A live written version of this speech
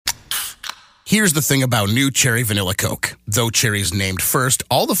Here's the thing about new Cherry Vanilla Coke. Though cherry's named first,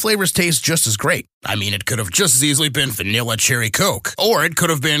 all the flavors taste just as great. I mean, it could have just as easily been Vanilla Cherry Coke, or it could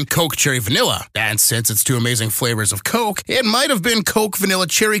have been Coke Cherry Vanilla. And since it's two amazing flavors of Coke, it might have been Coke Vanilla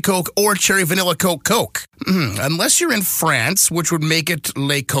Cherry Coke or Cherry Vanilla Coke Coke. Unless you're in France, which would make it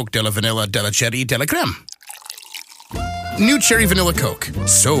Le Coke de la Vanilla de la Cherry de la Creme. New Cherry Vanilla Coke,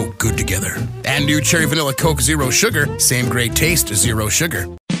 so good together. And new Cherry Vanilla Coke Zero Sugar, same great taste, zero sugar.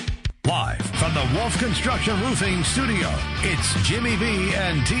 Live from the Wolf Construction Roofing Studio, it's Jimmy B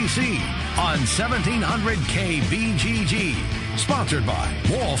and TC on 1700 KBGG. Sponsored by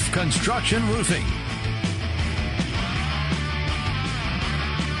Wolf Construction Roofing.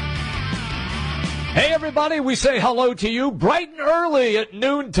 Hey, everybody, we say hello to you bright and early at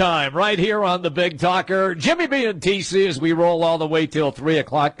noontime right here on the Big Talker. Jimmy B and TC as we roll all the way till 3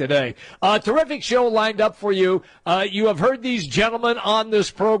 o'clock today. Terrific show lined up for you. You have heard these gentlemen on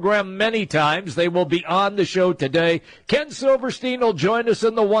this program many times. They will be on the show today. Ken Silverstein will join us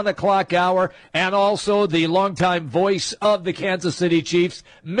in the 1 o'clock hour, and also the longtime voice of the Kansas City Chiefs,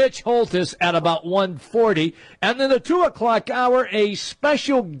 Mitch Holthus, at about 1:40. And then the 2 o'clock hour, a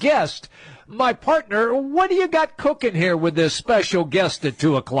special guest. My partner, what do you got cooking here with this special guest at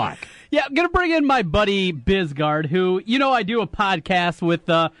 2 o'clock? Yeah, I'm going to bring in my buddy Bizgard, who, I do a podcast with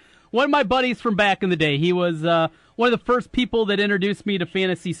one of my buddies from back in the day. He was one of the first people that introduced me to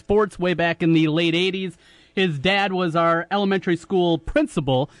fantasy sports way back in the late 80s. His dad was our elementary school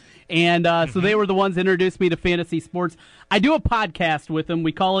principal, and so they were the ones that introduced me to fantasy sports. I do a podcast with him.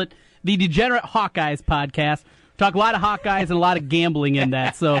 We call it the Degenerate Hawkeyes Podcast. Talk a lot of Hawkeyes and a lot of gambling in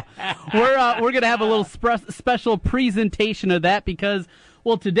that. So we're going to have a little special presentation of that because,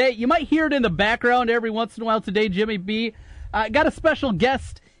 well, today, you might hear it in the background every once in a while today, Jimmy B. Got a special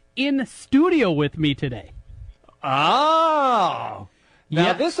guest in studio with me today. Oh.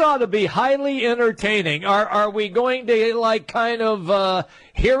 Now, this ought to be highly entertaining. Are we going to,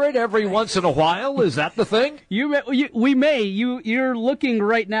 hear it every once in a while? Is that the thing? We may. You're looking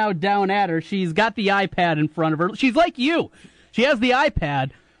right now down at her. She's got the iPad in front of her. She's like you. She has the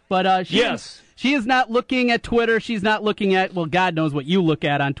iPad, but she is not looking at Twitter. She's not looking at, well, God knows what you look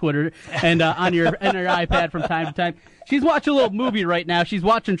at on Twitter and on your iPad from time to time. She's watching a little movie right now. She's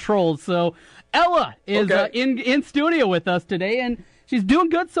watching Trolls. So Ella is in studio with us today, and she's doing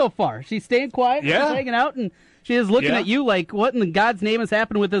good so far. She's staying quiet. She's hanging out, and she is looking at you like, what in God's name has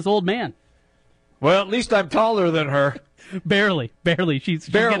happened with this old man? Well, at least I'm taller than her. Barely. She's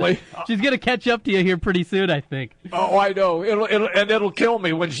going to catch up to you here pretty soon, I think. Oh, I know. It'll kill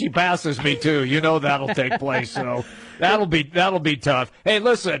me when she passes me too. That'll take place. So that'll be tough. Hey,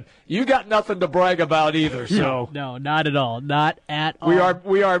 listen, you got nothing to brag about either. So no, not at all. Not at all.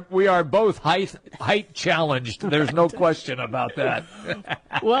 We are both height challenged. There's no question about that.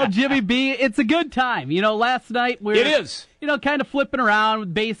 Well, Jimmy B, it's a good time. Last night it is. Kind of flipping around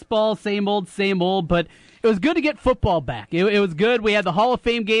with baseball, same old, but it was good to get football back. It was good. We had the Hall of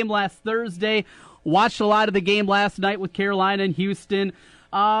Fame game last Thursday. Watched a lot of the game last night with Carolina and Houston.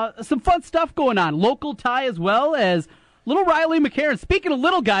 Some fun stuff going on. Local tie as well as little Riley McCarron. Speaking of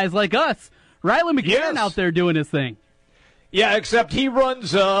little guys like us, Riley McCarron out there doing his thing. Yeah, except he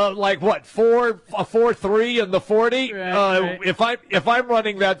runs 4.3 in the 40. Right. If I'm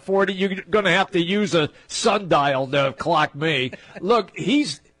running that 40, you're going to have to use a sundial to clock me. Look,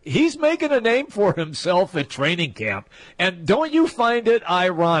 he's making a name for himself at training camp. And don't you find it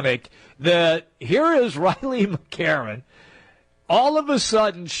ironic that here is Riley McCarron all of a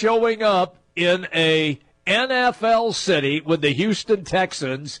sudden showing up in a NFL city with the Houston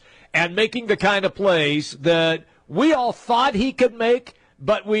Texans and making the kind of plays that we all thought he could make,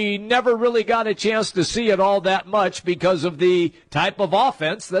 but we never really got a chance to see it all that much because of the type of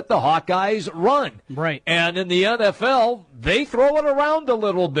offense that the Hawkeyes run. Right. And in the NFL, they throw it around a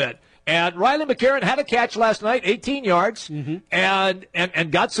little bit. And Riley McCarron had a catch last night, 18 yards, and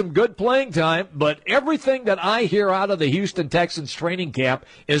got some good playing time. But everything that I hear out of the Houston Texans training camp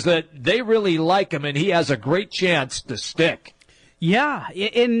is that they really like him, and he has a great chance to stick. Yeah,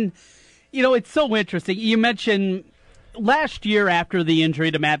 and, it's so interesting. You mentioned last year after the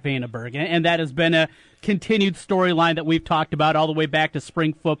injury to Matt Vandenberg, and that has been a continued storyline that we've talked about all the way back to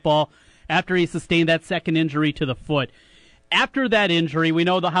spring football after he sustained that second injury to the foot. After that injury, we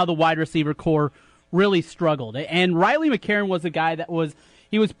know how the wide receiver core really struggled. And Riley McCarron was a guy that was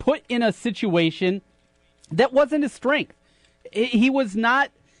put in a situation that wasn't his strength. He is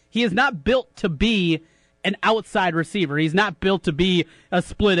not built to be an outside receiver. He's not built to be a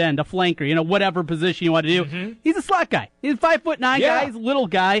split end, a flanker, whatever position you want to do. He's a slot guy. He's a 5'9" guy. He's a little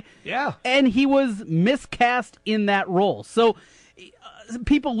guy. Yeah. And he was miscast in that role. So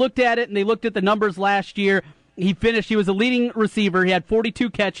people looked at it and they looked at the numbers last year. He was a leading receiver. He had 42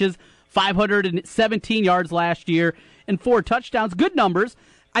 catches, 517 yards last year, and 4 touchdowns. Good numbers.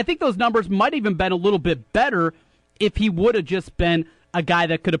 I think those numbers might even been a little bit better if he would have just been a guy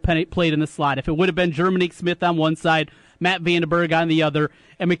that could have played in the slot. If it would have been Jerminique Smith on one side, Matt Vandenberg on the other,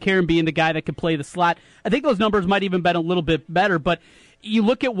 and McCarron being the guy that could play the slot, I think those numbers might even been a little bit better. But you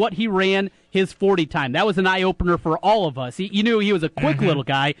look at what he ran his 40 time. That was an eye-opener for all of us. You knew he was a quick little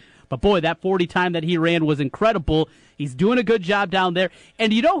guy, but boy, that 40 time that he ran was incredible. He's doing a good job down there.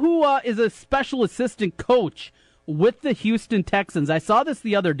 And you know who is a special assistant coach with the Houston Texans? I saw this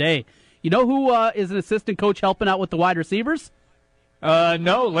the other day. You know who is an assistant coach helping out with the wide receivers?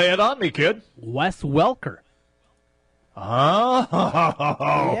 No, lay it on me, kid. Wes Welker. Oh,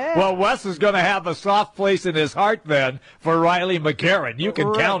 Yeah. Well, Wes is going to have a soft place in his heart then for Riley McCarron. You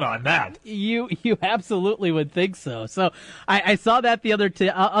can count on that. You absolutely would think so. So I saw that the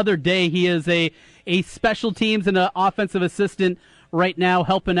other day. He is a special teams and an offensive assistant right now,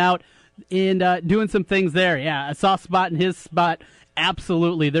 helping out and doing some things there. Yeah, a soft spot in his spot.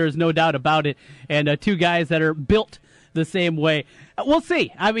 Absolutely, there's no doubt about it. And 2 guys that are built the same way. We'll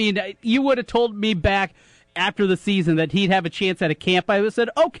see. I mean, you would have told me back after the season that he'd have a chance at a camp. I would have said,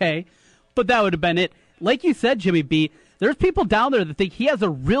 okay, but that would have been it. Like you said, Jimmy B, there's people down there that think he has a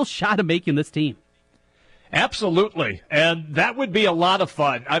real shot of making this team. Absolutely, and that would be a lot of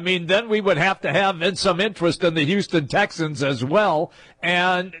fun. I mean, then we would have to have some interest in the Houston Texans as well,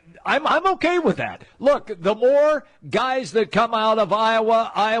 and I'm okay with that. Look, the more guys that come out of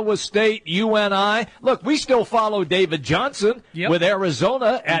Iowa, Iowa State, UNI. Look, we still follow David Johnson with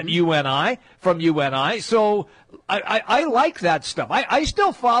Arizona at UNI, from UNI. So I like that stuff. I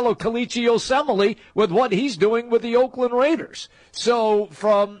still follow Kalichi Osemele with what he's doing with the Oakland Raiders. So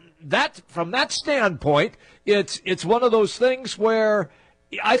from that standpoint, it's one of those things where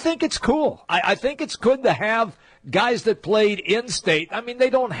I think it's cool. I think it's good to have guys that played in state. I mean, they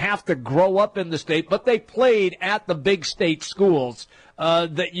don't have to grow up in the state, but they played at the big state schools,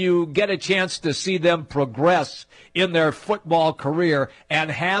 that you get a chance to see them progress in their football career and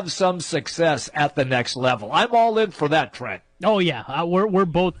have some success at the next level. I'm all in for that, Trent. Oh yeah, we're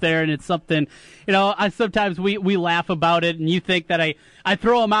both there, and it's something. Sometimes we laugh about it, and you think that I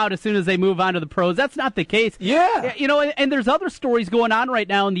throw them out as soon as they move on to the pros. That's not the case. Yeah, and there's other stories going on right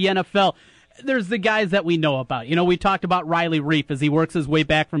now in the NFL. There's the guys that we know about. We talked about Riley Reiff as he works his way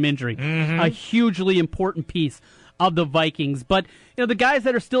back from injury. A hugely important piece of the Vikings. But, the guys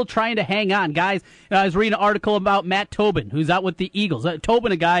that are still trying to hang on, guys, I was reading an article about Matt Tobin, who's out with the Eagles.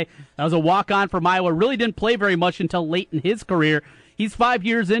 Tobin, a guy that was a walk-on from Iowa, really didn't play very much until late in his career. He's 5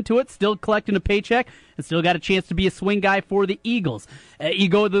 years into it, still collecting a paycheck, and still got a chance to be a swing guy for the Eagles. You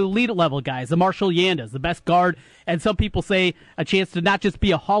go to the elite level guys, the Marshall Yandas, the best guard, and some people say a chance to not just be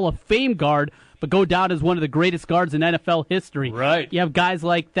a Hall of Fame guard, but go down as one of the greatest guards in NFL history. Right. You have guys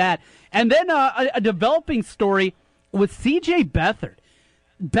like that. And then a developing story with C.J. Beathard.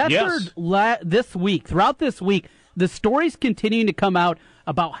 Throughout this week, the stories continuing to come out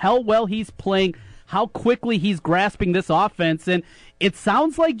about how well he's playing, how quickly he's grasping this offense, and it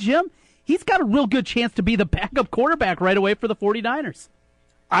sounds like, Jim, he's got a real good chance to be the backup quarterback right away for the 49ers.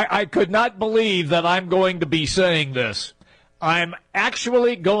 I could not believe that I'm going to be saying this. I'm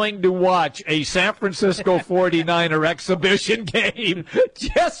actually going to watch a San Francisco 49er exhibition game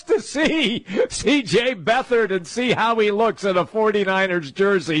just to see C.J. Beathard and see how he looks in a 49ers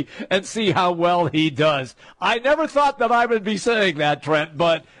jersey and see how well he does. I never thought that I would be saying that, Trent,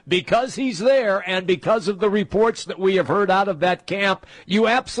 but because he's there and because of the reports that we have heard out of that camp, you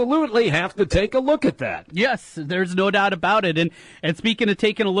absolutely have to take a look at that. Yes, there's no doubt about it. And speaking of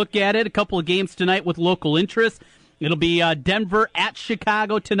taking a look at it, a couple of games tonight with local interest. It'll be Denver at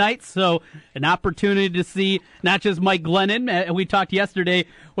Chicago tonight, so an opportunity to see not just Mike Glennon. We talked yesterday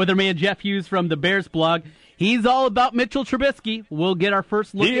with our man Jeff Hughes from the Bears blog. He's all about Mitchell Trubisky. We'll get our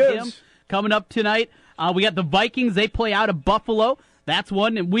first look at him coming up tonight. We got the Vikings. They play out of Buffalo. That's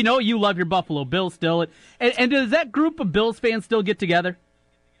one, and we know you love your Buffalo Bills still. And does that group of Bills fans still get together?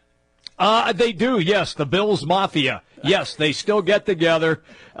 They do, yes. The Bills Mafia. Yes, they still get together.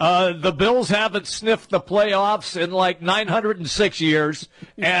 The Bills haven't sniffed the playoffs in like 906 years,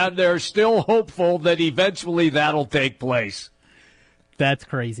 and they're still hopeful that eventually that'll take place. That's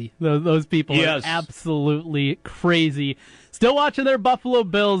crazy. Those people are absolutely crazy. Still watching their Buffalo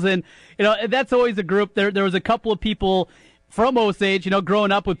Bills, and that's always a group. There was a couple of people from Osage,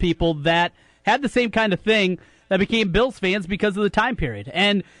 growing up with people that had the same kind of thing that became Bills fans because of the time period.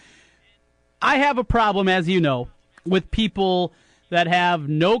 And I have a problem, as you know, with people that have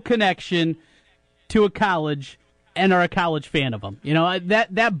no connection to a college and are a college fan of them.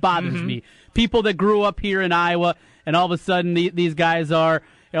 That bothers me. People that grew up here in Iowa, and all of a sudden these guys are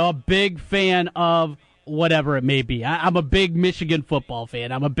a big fan of whatever it may be. I'm a big Michigan football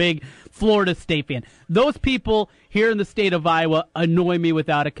fan. I'm a big Florida State fan. Those people here in the state of Iowa annoy me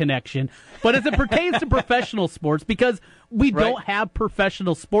without a connection. But as it pertains to professional sports, because we don't have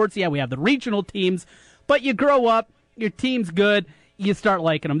professional sports, we have the regional teams, but you grow up, your team's good, you start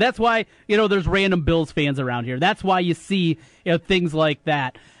liking them. That's why, there's random Bills fans around here. That's why you see things like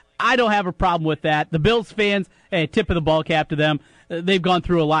that. I don't have a problem with that. The Bills fans, tip of the ball cap to them. They've gone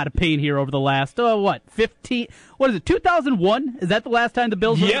through a lot of pain here over the last, 2001? Is that the last time the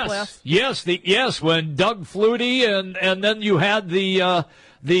Bills were in the playoffs? Yes, when Doug Flutie and then you had the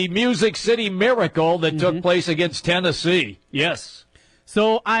Music City Miracle that took place against Tennessee. Yes.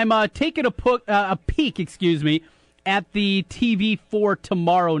 So I'm taking a peek, at the TV for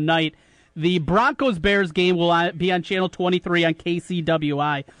tomorrow night. The Broncos-Bears game will be on Channel 23 on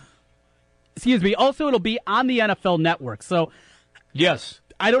KCWI. Also, it'll be on the NFL Network. So, yes.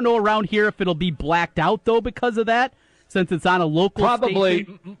 I don't know around here if it'll be blacked out, though, because of that, since it's on a local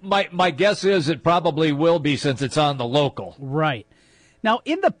station. My guess is it probably will be since it's on the local. Right. Now,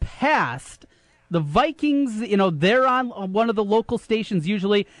 in the past, the Vikings, they're on one of the local stations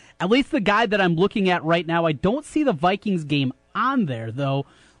usually. At least the guide that I'm looking at right now, I don't see the Vikings game on there, though.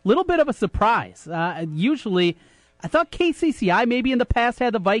 Little bit of a surprise. Usually, I thought KCCI maybe in the past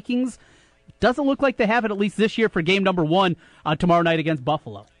had the Vikings. Doesn't look like they have it, at least this year, for game number 1 tomorrow night against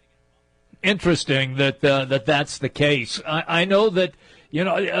Buffalo. Interesting that's the case. I know that,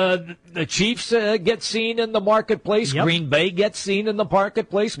 the Chiefs get seen in the marketplace. Yep. Green Bay gets seen in the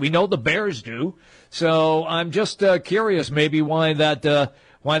marketplace. We know the Bears do. So I'm just curious maybe why that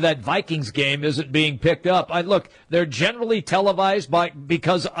Vikings game isn't being picked up. Look, they're generally televised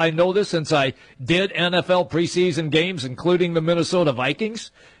because I know this since I did NFL preseason games, including the Minnesota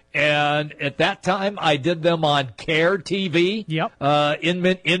Vikings. And at that time, I did them on Care TV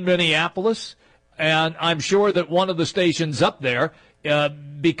in Minneapolis. And I'm sure that one of the stations up there,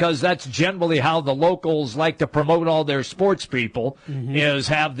 because that's generally how the locals like to promote all their sports people, is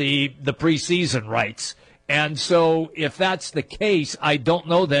have the preseason rights. And so if that's the case, I don't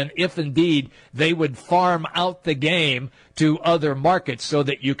know then if indeed they would farm out the game to other markets so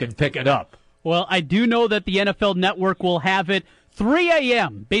that you can pick it up. Well, I do know that the NFL Network will have it 3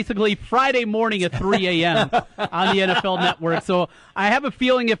 a.m., basically Friday morning at 3 a.m. on the NFL Network. So I have a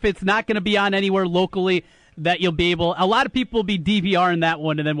feeling if it's not going to be on anywhere locally, that you'll be able, a lot of people will be DVRing that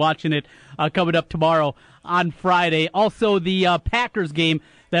one and then watching it coming up tomorrow on Friday. Also, the Packers game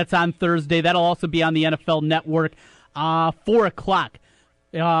that's on Thursday, that'll also be on the NFL Network. 4 o'clock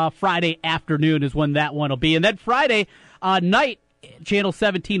Friday afternoon is when that one will be. And then Friday night, Channel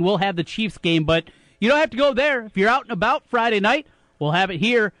 17 will have the Chiefs game, but you don't have to go there. If you're out and about Friday night, we'll have it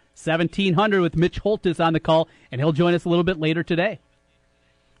here, 1700 with Mitch Holtis on the call, and he'll join us a little bit later today.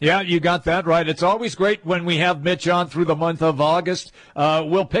 Yeah, you got that right. It's always great when we have Mitch on through the month of August.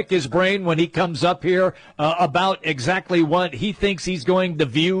 We'll pick his brain when he comes up here about exactly what he thinks he's going to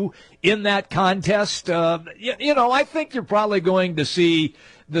view in that contest. I think you're probably going to see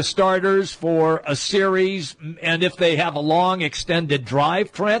the starters for a series, and if they have a long extended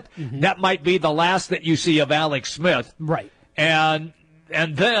drive, Trent, that might be the last that you see of Alex Smith. Right.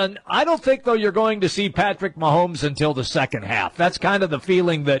 And then I don't think, though, you're going to see Patrick Mahomes until the second half. That's kind of the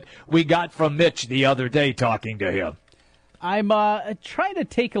feeling that we got from Mitch the other day talking to him. I'm trying to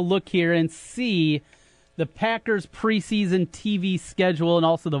take a look here and see the Packers preseason TV schedule and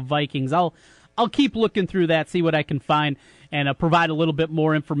also the Vikings. I'll keep looking through that, see what I can find, and provide a little bit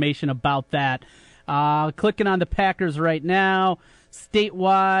more information about that. Clicking on the Packers right now.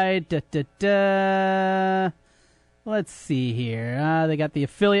 Statewide. Let's see here. They got the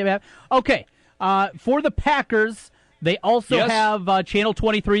affiliate map. Okay. For the Packers, they also have Channel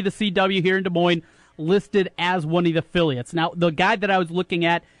 23, the CW here in Des Moines, listed as one of the affiliates. Now, the guide that I was looking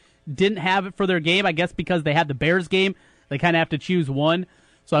at didn't have it for their game, I guess because they had the Bears game. They kind of have to choose one.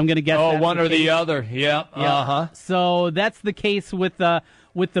 So I'm going to guess one or the other. Yeah. Uh-huh. So that's the case with the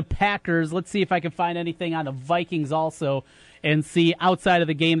Packers. Let's see if I can find anything on the Vikings also and see outside of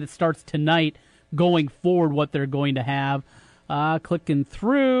the game that starts tonight going forward what they're going to have. Clicking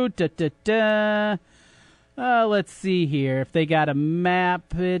through. Let's see here if they got a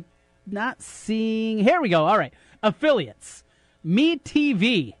map. Not seeing. Here we go. All right. Affiliates.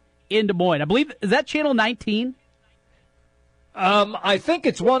 MeTV in Des Moines. I believe, is that Channel 19? I think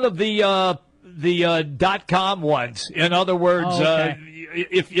it's one of the .com ones. In other words,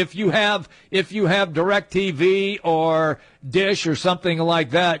 if you have DirecTV or Dish or something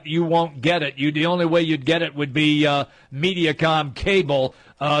like that, you won't get it. The only way you'd get it would be Mediacom cable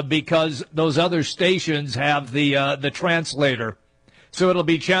because those other stations have the translator. So it'll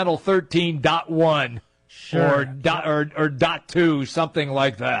be channel 13.1. Sure. Or dot two, something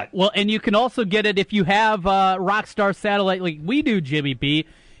like that. Well, and you can also get it if you have Rockstar Satellite like we do, Jimmy B.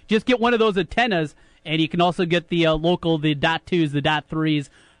 Just get one of those antennas, and you can also get the local, the dot twos, the dot threes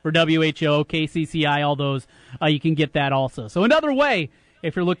for WHO, KCCI, all those. You can get that also. So another way,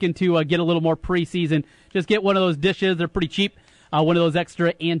 if you're looking to get a little more preseason, just get one of those dishes. They're pretty cheap. One of those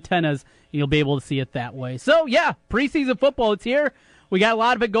extra antennas, and you'll be able to see it that way. So, yeah, preseason football, it's here. We got a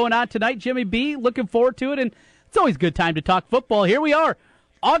lot of it going on tonight, Jimmy B. Looking forward to it, and it's always a good time to talk football. Here we are,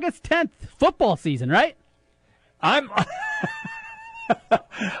 August 10th, football season, right? I'm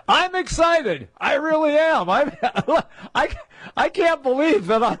excited. I really am. I can't believe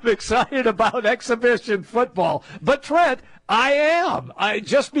that I'm excited about exhibition football. But, Trent, I am.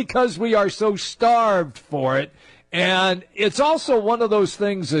 Just because we are so starved for it. And it's also one of those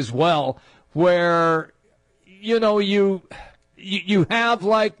things as well where, you know, you have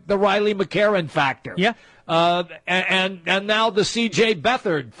like the Riley McCarron factor. Yeah. And now the C.J.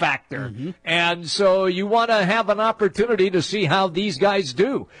 Beathard factor. Mm-hmm. And so you want to have an opportunity to see how these guys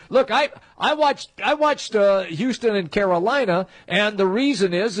do. Look, I watched Houston and Carolina, and the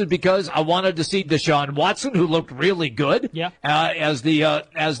reason is because I wanted to see Deshaun Watson, who looked really good. Yeah. As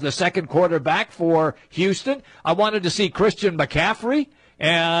the second quarterback for Houston. I wanted to see Christian McCaffrey.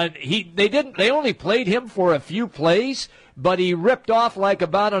 And they only played him for a few plays, but he ripped off like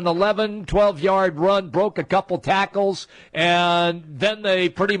about an 11, 12-yard run, broke a couple tackles, and then they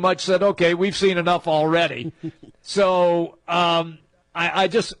pretty much said, okay, we've seen enough already. So, I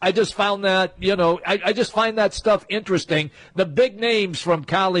just found that, you know, I just find that stuff interesting. The big names from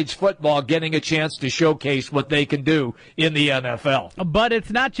college football getting a chance to showcase what they can do in the NFL. But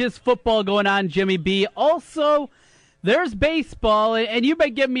it's not just football going on, Jimmy B. Also, there's baseball, and you've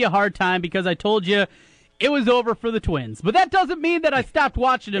been giving me a hard time because I told you it was over for the Twins. But that doesn't mean that I stopped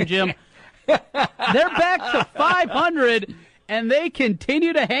watching them, Jim. They're back to 500, and they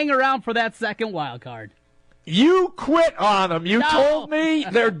continue to hang around for that second wild card. You quit on them. You told me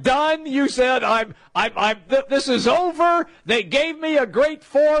they're done. You said this is over. They gave me a great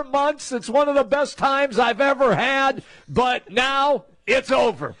 4 months. It's one of the best times I've ever had. But now it's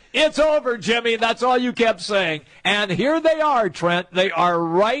over. It's over, Jimmy. That's all you kept saying. And here they are, Trent. They are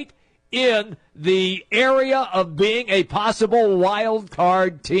right in the area of being a possible wild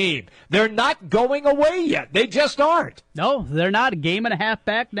card team. They're not going away yet. They just aren't. No, they're not. A game and a half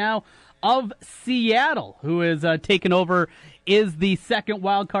back now of Seattle, who is taken over, is the second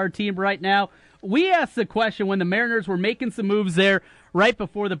wild card team right now. We asked the question when the Mariners were making some moves there right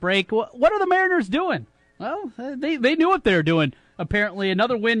before the break. What are the Mariners doing? Well, they knew what they were doing. Apparently,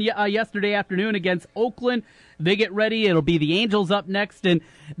 another win yesterday afternoon against Oakland. They get ready. It'll be the Angels up next, and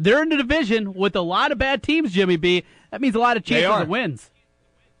they're in the division with a lot of bad teams, Jimmy B. That means a lot of chances of wins.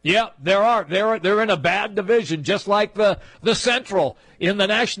 Yeah, there are. They're in a bad division, just like the Central in the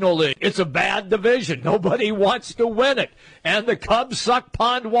National League. It's a bad division. Nobody wants to win it. And the Cubs suck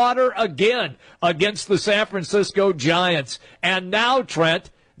pond water again against the San Francisco Giants. And now,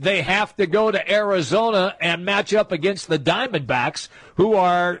 Trent, they have to go to Arizona and match up against the Diamondbacks, who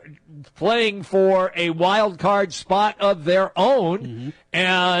are playing for a wild card spot of their own. Mm-hmm.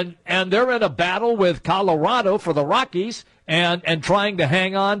 And they're in a battle with Colorado for the Rockies and trying to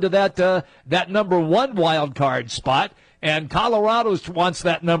hang on to that number one wild card spot. And Colorado wants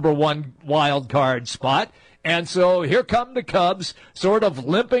that number one wild card spot. And so here come the Cubs, sort of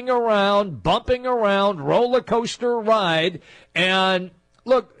limping around, bumping around, roller coaster ride. And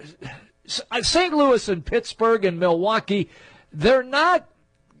look, St. Louis and Pittsburgh and Milwaukee, they're not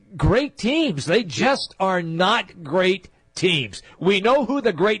great teams. They just are not great teams. We know who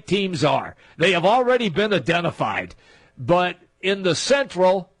the great teams are. They have already been identified. But in the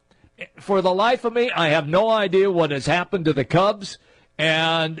Central, for the life of me, I have no idea what has happened to the Cubs.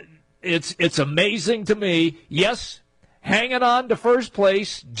 And it's amazing to me. Yes, hanging on to first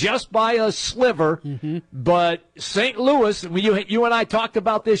place just by a sliver. Mm-hmm. But St. Louis, you and I talked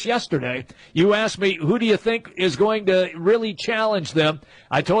about this yesterday. You asked me, who do you think is going to really challenge them?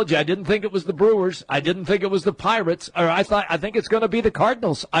 I told you I didn't think it was the Brewers. I didn't think it was the Pirates. Or I think it's going to be the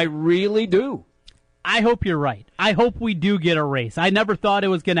Cardinals. I really do. I hope you're right. I hope we do get a race. I never thought it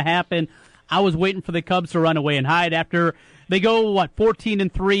was going to happen. I was waiting for the Cubs to run away and hide after they go,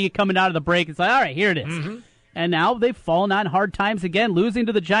 14-3 coming out of the break. It's like, all right, here it is. Mm-hmm. And now they've fallen on hard times again, losing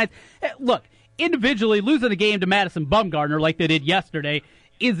to the Giants. Look, individually, losing the game to Madison Bumgarner like they did yesterday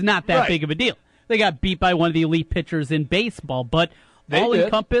is not that big of a deal. They got beat by one of the elite pitchers in baseball, but all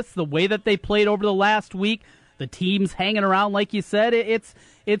encompassed, the way that they played over the last week, the team's hanging around, like you said, it's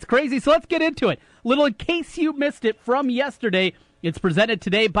crazy. So let's get into it. Little in case you missed it from yesterday, it's presented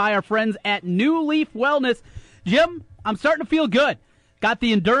today by our friends at New Leaf Wellness. Jim, I'm starting to feel good. Got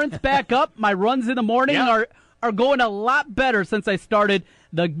the endurance back up. My runs in the morning are going a lot better since I started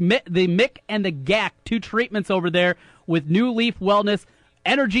the MIC and the GAC, 2 treatments over there with New Leaf Wellness.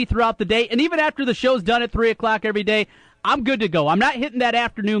 Energy throughout the day, and even after the show's done at 3 o'clock every day, I'm good to go. I'm not hitting that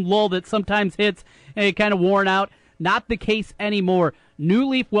afternoon lull that sometimes hits and it kind of worn out. Not the case anymore. New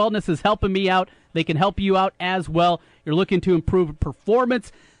Leaf Wellness is helping me out. They can help you out as well. You're looking to improve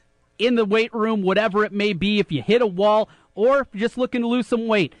performance in the weight room, whatever it may be, if you hit a wall or if you're just looking to lose some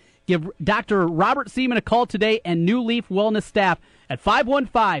weight. Give Dr. Robert Seaman a call today and New Leaf Wellness staff at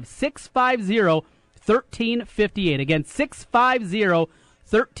 515-650-1358. Again,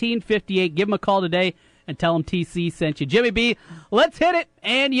 650-1358. Give them a call today and tell them TC sent you. Jimmy B, let's hit it.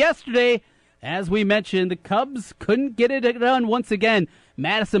 And yesterday, as we mentioned, the Cubs couldn't get it done once again.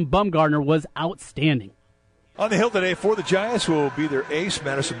 Madison Bumgarner was outstanding. On the hill today for the Giants will be their ace,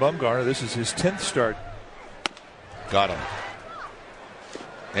 Madison Bumgarner. This is his 10th start. Got him.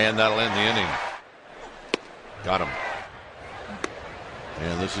 And that'll end the inning. Got him.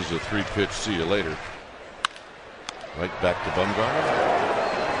 And this is a 3-pitch see you later. Right back to Bumgarner.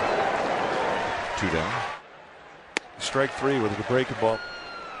 2 down. Strike 3 with a breaking ball.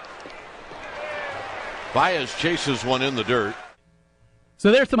 Baez chases one in the dirt.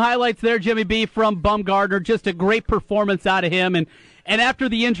 So there's some highlights there, Jimmy B, from Bumgarner. Just a great performance out of him. And after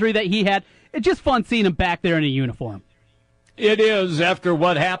the injury that he had, it's just fun seeing him back there in a uniform. It is after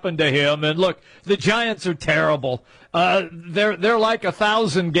what happened to him. And look, the Giants are terrible. They're like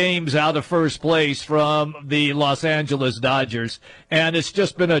 1,000 games out of first place from the Los Angeles Dodgers, and it's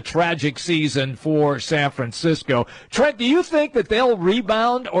just been a tragic season for San Francisco. Trent, do you think that they'll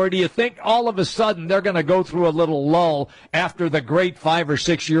rebound, or do you think all of a sudden they're going to go through a little lull after the great 5 or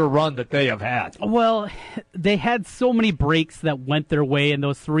 6 year run that they have had? Well, they had so many breaks that went their way in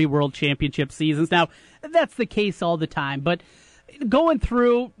those 3 World Championship seasons. Now, that's the case all the time, but going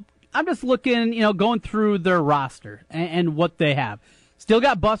through, I'm just looking, going through their roster and what they have. Still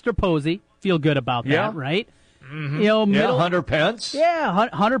got Buster Posey. Feel good about that, right? Mm-hmm. Hunter Pence. Yeah,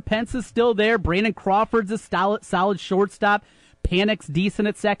 Hunter Pence is still there. Brandon Crawford's a solid shortstop. Panic's decent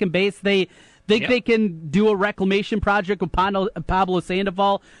at second base. They think they can do a reclamation project with Pablo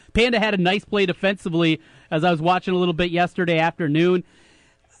Sandoval. Panda had a nice play defensively as I was watching a little bit yesterday afternoon.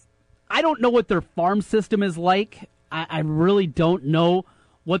 I don't know what their farm system is like. I really don't know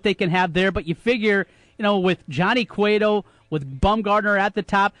what they can have there, but you figure, with Johnny Cueto, with Bumgarner at the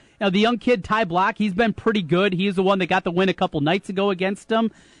top, the young kid Ty Block, he's been pretty good. He's the one that got the win a couple nights ago against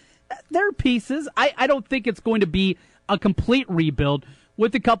them. There are pieces. I don't think it's going to be a complete rebuild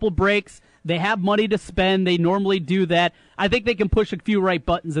with a couple breaks. They have money to spend. They normally do that. I think they can push a few right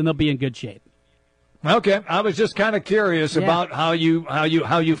buttons and they'll be in good shape. Okay, I was just kind of curious about how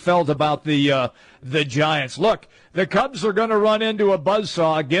you felt about the Giants. Look, the Cubs are going to run into a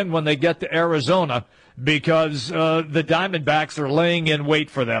buzzsaw again when they get to Arizona because the Diamondbacks are laying in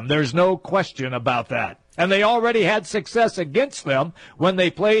wait for them. There's no question about that. And they already had success against them when they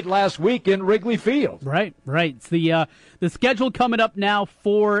played last week in Wrigley Field. Right. It's the schedule coming up now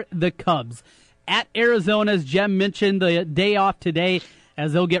for the Cubs. At Arizona, as Jem mentioned, the day off today,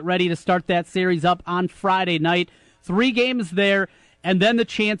 as they'll get ready to start that series up on Friday night. 3 games there, and then the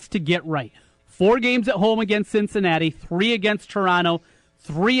chance to get right. 4 games at home against Cincinnati, 3 against Toronto,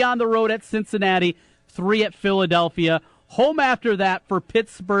 3 on the road at Cincinnati, 3 at Philadelphia. Home after that for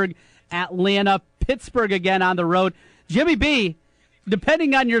Pittsburgh, Atlanta, Pittsburgh again on the road. Jimmy B,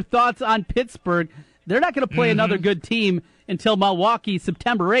 depending on your thoughts on Pittsburgh, they're not going to play another good team until Milwaukee,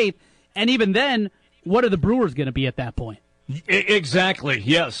 September 8th. And even then, what are the Brewers going to be at that point? Exactly,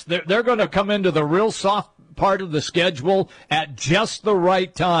 yes. They're going to come into the real soft part of the schedule at just the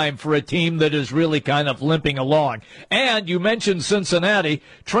right time for a team that is really kind of limping along. And you mentioned Cincinnati.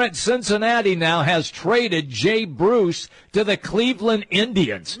 Trent, Cincinnati now has traded Jay Bruce to the Cleveland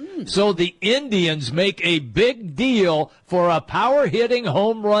Indians. So the Indians make a big deal for a power-hitting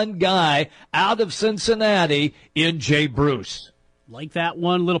home run guy out of Cincinnati in Jay Bruce. Like that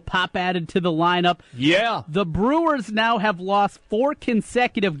one, little pop added to the lineup. Yeah. The Brewers now have lost 4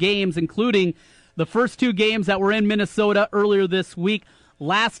 consecutive games, including the first 2 games that were in Minnesota earlier this week.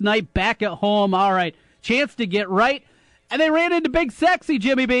 Last night, back at home. All right, chance to get right. And they ran into Big Sexy,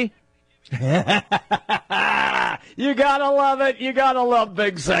 Jimmy B. You gotta love it. You gotta love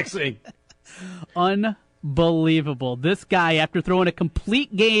Big Sexy. Unbelievable. This guy, after throwing a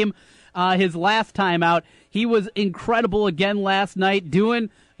complete game his last time out, he was incredible again last night doing,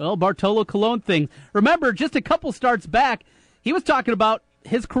 Bartolo Colon thing. Remember, just a couple starts back, he was talking about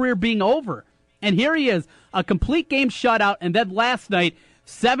his career being over. And here he is, a complete game shutout, and then last night,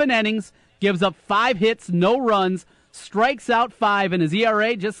 7 innings, gives up 5 hits, no runs, strikes out 5, and his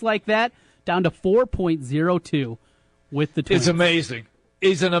ERA, just like that, down to 4.02 with the Twins. It's amazing.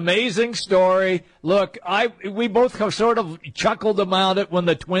 He's an amazing story. Look, we both sort of chuckled about it when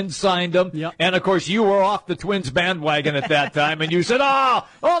the Twins signed him. Yep. And, of course, you were off the Twins bandwagon at that time, and you said, oh,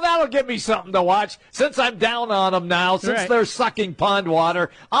 that'll give me something to watch. Since I'm down on them now, since they're sucking pond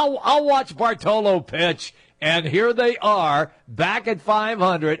water, I'll watch Bartolo pitch. And here they are, back at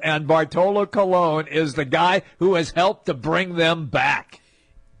 500, and Bartolo Colon is the guy who has helped to bring them back.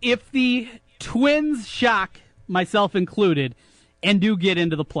 If the Twins shock, myself included, and do get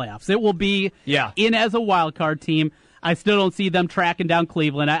into the playoffs, it will be in as a wild card team. I still don't see them tracking down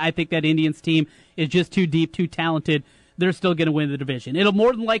Cleveland. I think that Indians team is just too deep, too talented. They're still going to win the division. It'll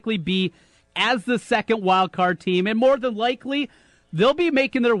more than likely be as the second wild card team, and more than likely they'll be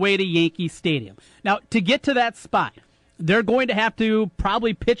making their way to Yankee Stadium. Now, to get to that spot, they're going to have to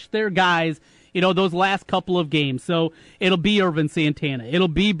probably pitch their guys, those last couple of games. So it'll be Irvin Santana. It'll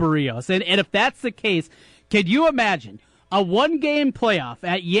be Barrios. And if that's the case, can you imagine a one-game playoff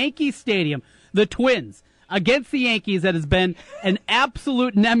at Yankee Stadium, the Twins against the Yankees, that has been an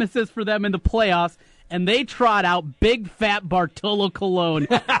absolute nemesis for them in the playoffs, and they trot out big, fat Bartolo Colon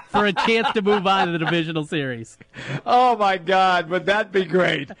for a chance to move on to the divisional series. Oh, my God, would that be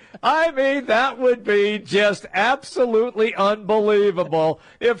great? I mean, that would be just absolutely unbelievable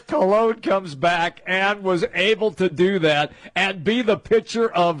if Colon comes back and was able to do that and be the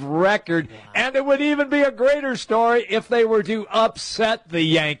pitcher of record. And it would even be a greater story if they were to upset the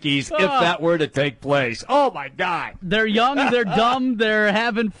Yankees, if that were to take place. Oh, my God. They're young, they're dumb, they're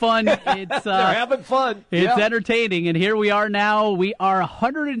having fun. It's they're having fun. It's entertaining, and here we are now. We are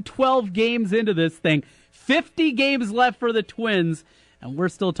 112 games into this thing. 50 games left for the Twins, and we're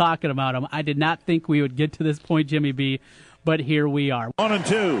still talking about them. I did not think we would get to this point, Jimmy B, but here we are.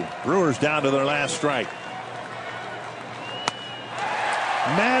 1-2. Brewers down to their last strike.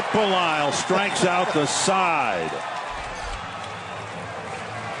 Matt Belisle strikes out the side.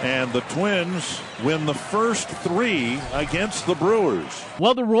 And the Twins win the first 3 against the Brewers.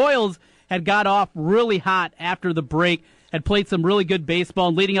 Well, the Royals had got off really hot after the break, had played some really good baseball,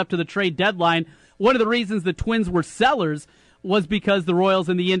 and leading up to the trade deadline, one of the reasons the Twins were sellers was because the Royals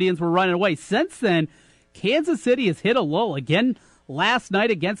and the Indians were running away. Since then, Kansas City has hit a lull. Again, last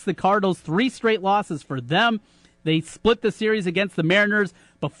night against the Cardinals, 3 straight losses for them. They split the series against the Mariners.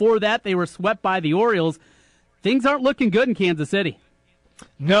 Before that, they were swept by the Orioles. Things aren't looking good in Kansas City.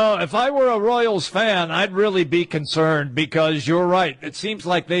 No, if I were a Royals fan, I'd really be concerned because you're right. It seems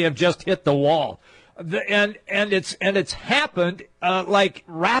like they have just hit the wall, and it's happened like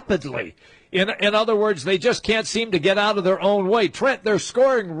rapidly. In other words, they just can't seem to get out of their own way. Trent, they're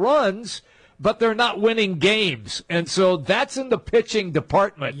scoring runs, but they're not winning games, and so that's in the pitching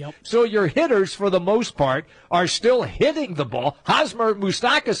department. Yep. So your hitters, for the most part, are still hitting the ball. Hosmer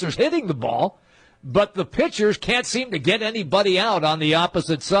Moustakas is hitting the ball. But the pitchers can't seem to get anybody out on the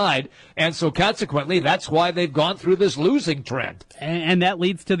opposite side, and so consequently, that's why they've gone through this losing trend. And that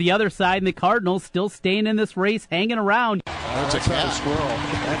leads to the other side, and the Cardinals still staying in this race, hanging around. That's a cat. A squirrel.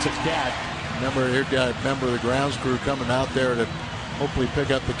 That's a cat. Remember of the grounds crew coming out there to hopefully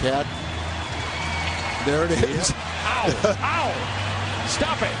pick up the cat. There it is. Ow! Ow!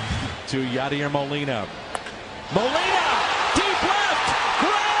 Stop it! To Yadier Molina. Molina! Deep left!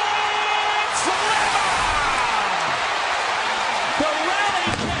 Grand slam! The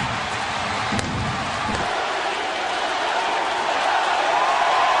rally cat!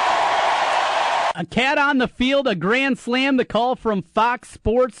 A cat on the field, a grand slam, the call from Fox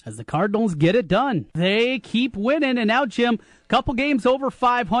Sports as the Cardinals get it done. They keep winning, and now, Jim, couple games over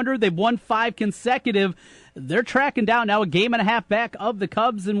 500. They've won 5 consecutive. They're tracking down now a game and a half back of the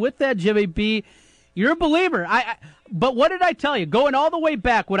Cubs, and with that, Jimmy B, you're a believer. But what did I tell you? Going all the way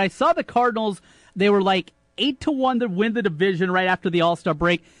back, when I saw the Cardinals, they were like 8-1 to win the division right after the All-Star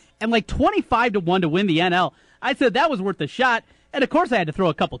break, and like 25-1 to win the NL. I said that was worth a shot. And, of course, I had to throw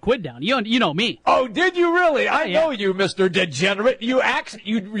a couple quid down. You know me. Oh, did you really? I know you, Mr. Degenerate. You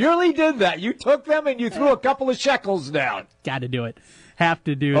really did that. You took them and you threw a couple of shekels down. Got to do it. Have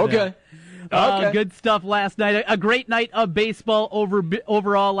to do that. Okay. Good stuff last night. A great night of baseball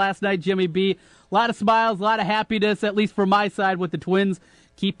overall last night, Jimmy B. A lot of smiles, a lot of happiness, at least from my side with the Twins,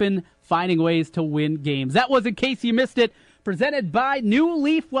 finding ways to win games. That was in case you missed it. presented by New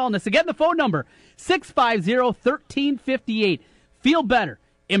Leaf Wellness. Again, the phone number, 650-1358. Feel better,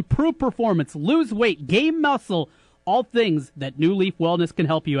 improve performance, lose weight, gain muscle, all things that New Leaf Wellness can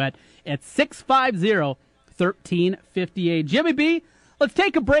help you at 650-1358. Jimmy B, let's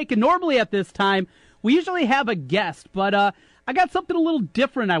take a break. And normally at this time, we usually have a guest, but I got something a little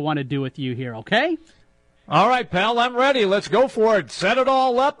different I want to do with you here, okay? All right, pal, I'm ready. Let's go for it. Set it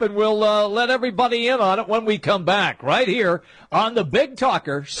all up, and we'll let everybody in on it when we come back, right here on the Big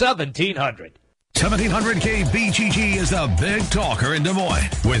Talker 1700. 1700 KBGG is the Big Talker in Des Moines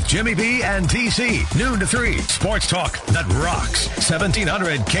with Jimmy B and TC. Noon to 3. Sports talk that rocks.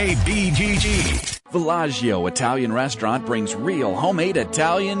 1700 KBGG. Villaggio Italian Restaurant brings real homemade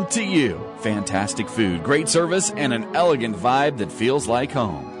Italian to you. Fantastic food, great service, and an elegant vibe that feels like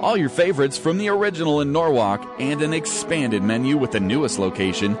home. All your favorites from the original in Norwalk and an expanded menu with the newest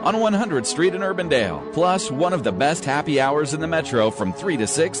location on 100th Street in Urbandale. Plus, one of the best happy hours in the metro from 3 to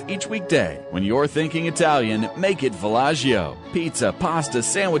 6 each weekday. When you're thinking Italian, make it Villaggio. Pizza, pasta,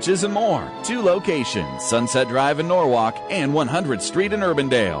 sandwiches, and more. 2 locations, Sunset Drive in Norwalk and 100th Street in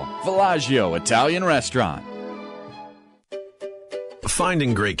Urbandale. Villaggio Italian Restaurant.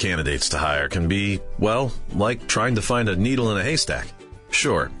 Finding great candidates to hire can be, well, like trying to find a needle in a haystack.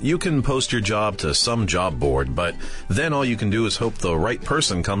 Sure, you can post your job to some job board, but then all you can do is hope the right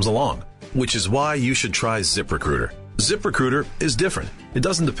person comes along, which is why you should try ZipRecruiter. ZipRecruiter is different. It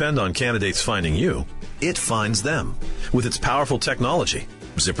doesn't depend on candidates finding you. It finds them. With its powerful technology,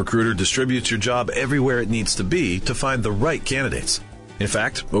 ZipRecruiter distributes your job everywhere it needs to be to find the right candidates. In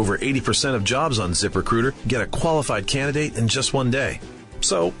fact, over 80% of jobs on ZipRecruiter get a qualified candidate in just one day.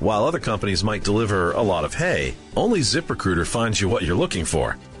 So, while other companies might deliver a lot of hay, only ZipRecruiter finds you what you're looking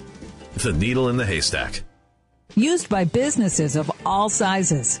for. The needle in the haystack. Used by businesses of all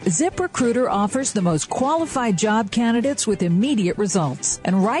sizes, ZipRecruiter offers the most qualified job candidates with immediate results.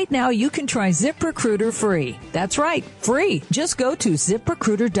 And right now you can try ZipRecruiter free. That's right, free. Just go to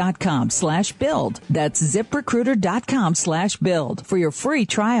ZipRecruiter.com/build. That's ZipRecruiter.com/build for your free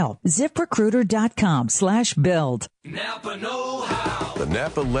trial. ZipRecruiter.com/build. Napa know-how. The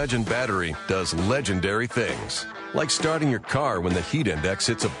Napa Legend battery does legendary things, like starting your car when the heat index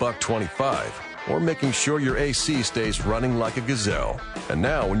hits $1.25. Or making sure your AC stays running like a gazelle. And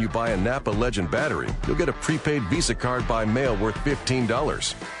now, when you buy a Napa Legend battery, you'll get a prepaid Visa card by mail worth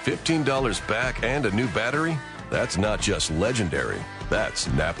 $15. $15 back and a new battery? That's not just legendary. That's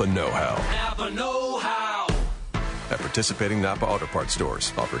Napa know-how. Napa know-how. At participating Napa Auto Parts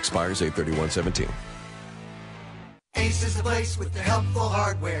stores. Offer expires 8/31/17. Ace is the place with the helpful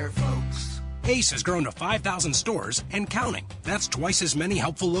hardware, folks. Ace has grown to 5,000 stores and counting. That's twice as many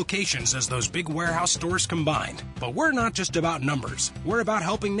helpful locations as those big warehouse stores combined. But we're not just about numbers. We're about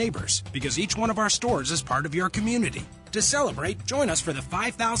helping neighbors, because each one of our stores is part of your community. To celebrate, join us for the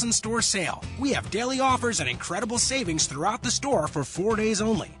 5,000 store sale. We have daily offers and incredible savings throughout the store for 4 days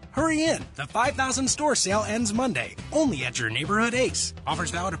only. Hurry in. The 5,000 store sale ends Monday, only at your neighborhood Ace. Offers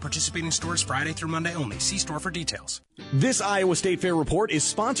valid at participating stores Friday through Monday only. See store for details. This Iowa State Fair report is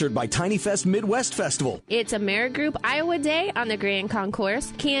sponsored by Tiny Fest Midwest Festival. It's Amerigroup Iowa Day on the Grand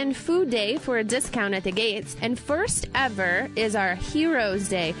Concourse, Canned Food Day for a discount at the gates, and first ever is our Heroes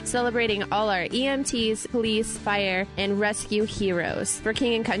Day, celebrating all our EMTs, police, fire, and rescue heroes. For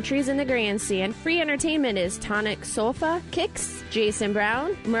King and Countries in the Grandstand, free entertainment is Tonic Sofa, Kicks, Jason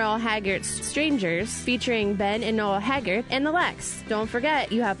Brown, Merle Haggart's Strangers, featuring Ben and Noel Haggart, and the Lex. Don't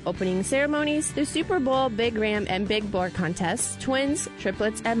forget, you have opening ceremonies, the Super Bowl, Big Ram, and Big Boar contests, twins,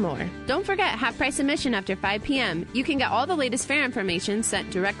 triplets, and more. Don't forget, half-price admission after 5 p.m. You can get all the latest fair information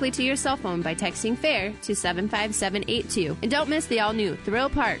sent directly to your cell phone by texting FAIR to 75782. And don't miss the all-new Thrill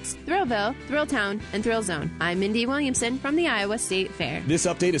Parks, Thrillville, Thrilltown, and Thrill Zone. I'm Mindy Williamson from the Iowa State Fair. This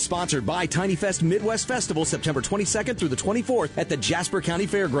update is sponsored by Tiny Fest Midwest Festival, September 22nd through the 24th at the Jasper County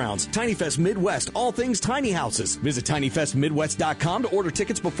Fairgrounds. Tiny Fest Midwest, all things tiny houses. Visit tinyfestmidwest.com to order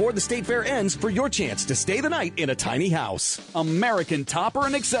tickets before the state fair ends for your chance to stay the night in a tiny house. American Topper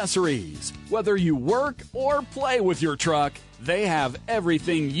and Accessories. Whether you work or play with your truck, they have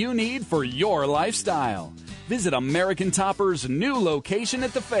everything you need for your lifestyle. Visit American Topper's new location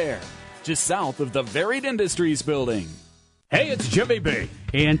at the fair, just south of the Varied Industries building. Hey, it's Jimmy B.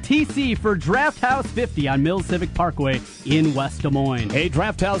 and TC for Draft House 50 on Mills Civic Parkway in West Des Moines. Hey,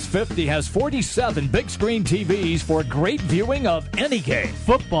 Draft House 50 has 47 big screen TVs for great viewing of any game.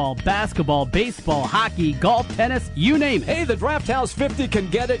 Football, basketball, baseball, hockey, golf, tennis, you name it. Hey, the Draft House 50 can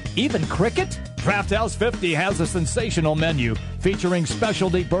get it, even cricket. Draft House 50 has a sensational menu featuring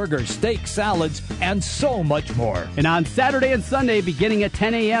specialty burgers, steak, salads, and so much more. And on Saturday and Sunday, beginning at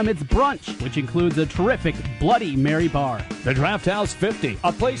 10 a.m., it's brunch, which includes a terrific Bloody Mary bar. The Draft House 50,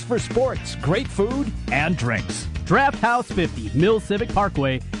 a place for sports, great food, and drinks. Draft House 50, Mills Civic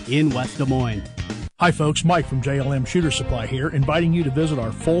Parkway in West Des Moines. Hi folks, Mike from JLM Shooter Supply here, inviting you to visit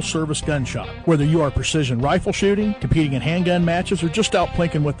our full-service gun shop. Whether you are precision rifle shooting, competing in handgun matches, or just out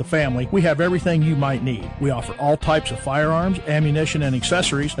plinking with the family, we have everything you might need. We offer all types of firearms, ammunition, and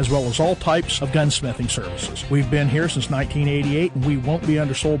accessories, as well as all types of gunsmithing services. We've been here since 1988, and we won't be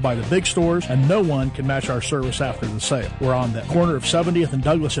undersold by the big stores, and no one can match our service after the sale. We're on the corner of 70th and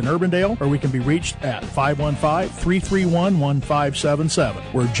Douglas in Urbandale, or we can be reached at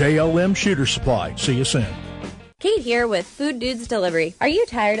 515-331-1577. We're JLM Shooter Supply. See you soon. Kate here with Food Dudes Delivery. Are you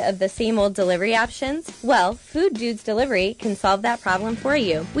tired of the same old delivery options? Well, Food Dudes Delivery can solve that problem for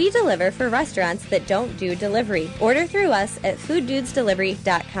you. We deliver for restaurants that don't do delivery. Order through us at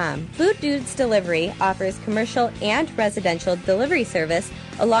fooddudesdelivery.com. Food Dudes Delivery offers commercial and residential delivery service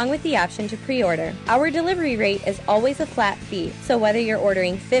along with the option to pre-order. Our delivery rate is always a flat fee, so whether you're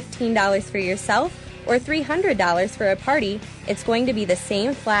ordering $15 for yourself or $300 for a party, it's going to be the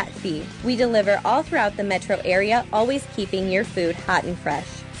same flat fee. We deliver all throughout the metro area, always keeping your food hot and fresh.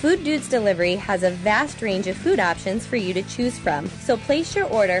 Food Dudes Delivery has a vast range of food options for you to choose from. So place your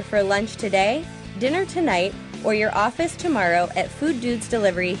order for lunch today, dinner tonight, or your office tomorrow at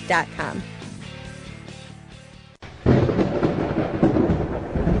fooddudesdelivery.com.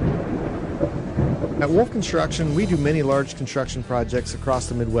 At Wolf Construction, we do many large construction projects across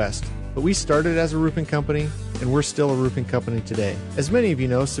the Midwest. But we started as a roofing company, and we're still a roofing company today. As many of you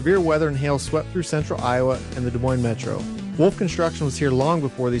know, severe weather and hail swept through central Iowa and the Des Moines metro. Wolf Construction was here long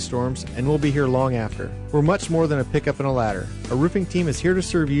before these storms, and will be here long after. We're much more than a pickup and a ladder. Our roofing team is here to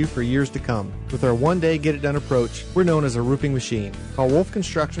serve you for years to come. With our one-day get-it-done approach, we're known as a roofing machine. Call Wolf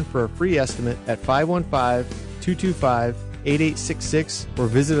Construction for a free estimate at 515-225-8866 or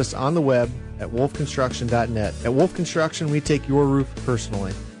visit us on the web at wolfconstruction.net. At Wolf Construction, we take your roof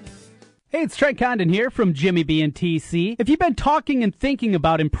personally. Hey, it's Trent Condon here from Jimmy B and TC. If you've been talking and thinking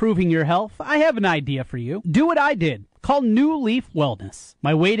about improving your health, I have an idea for you. Do what I did. Call New Leaf Wellness.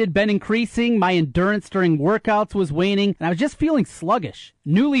 My weight had been increasing, my endurance during workouts was waning, and I was just feeling sluggish.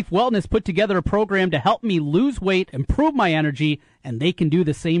 New Leaf Wellness put together a program to help me lose weight, improve my energy, and they can do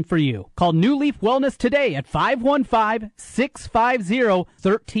the same for you. Call New Leaf Wellness today at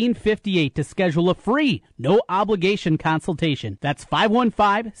 515-650-1358 to schedule a free, no-obligation consultation. That's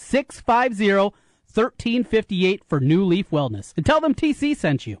 515-650-1358 for New Leaf Wellness. And tell them TC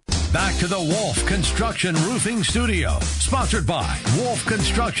sent you. Back to the Wolf Construction Roofing Studio, sponsored by Wolf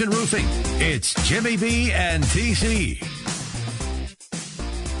Construction Roofing. It's Jimmy B and TC.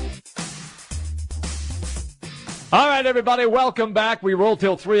 All right, everybody, welcome back. We roll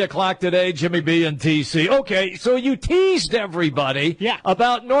till 3 o'clock today, Jimmy B and TC. Okay, so you teased everybody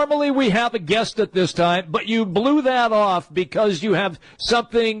about normally we have a guest at this time, but you blew that off because you have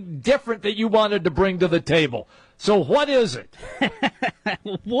something different that you wanted to bring to the table. So what is it?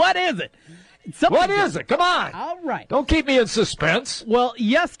 What is it? What is it? Come on. All right. Don't keep me in suspense. Well,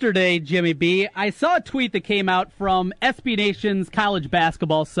 yesterday, Jimmy B, I saw a tweet that came out from SB Nation's college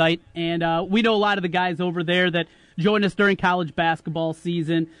basketball site, and we know a lot of the guys over there that join us during college basketball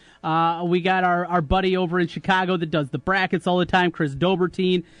season. We got our buddy over in Chicago that does the brackets all the time, Chris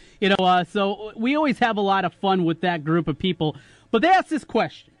Dobertine. So we always have a lot of fun with that group of people. But they asked this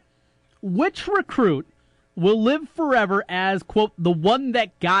question: which recruit will live forever as, quote, the one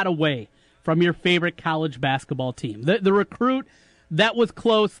that got away from your favorite college basketball team? The recruit that was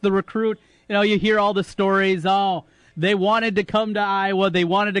close, the recruit, you hear all the stories, they wanted to come to Iowa, they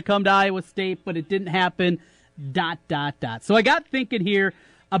wanted to come to Iowa State, but it didn't happen, ... So I got thinking here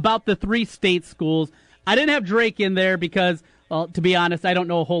about the 3 state schools. I didn't have Drake in there because, well, to be honest, I don't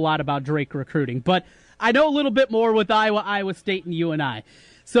know a whole lot about Drake recruiting, but I know a little bit more with Iowa, Iowa State, and UNI.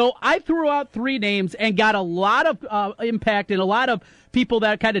 So I threw out 3 names and got a lot of impact and a lot of people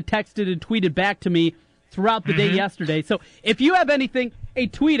that kind of texted and tweeted back to me throughout the day yesterday. So if you have anything,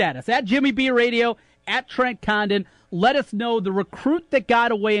 tweet at us, at Jimmy B Radio, at Trent Condon. Let us know the recruit that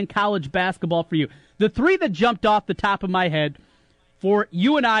got away in college basketball for you. The 3 that jumped off the top of my head for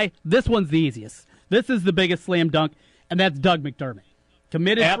UNI, this one's the easiest. This is the biggest slam dunk, and that's Doug McDermott.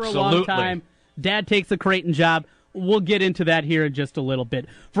 Committed for a long time. Dad takes a Creighton job. we'll get into that here in just a little bit.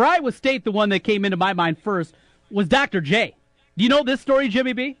 For Iowa State, the one that came into my mind first was Dr. J. Do you know this story,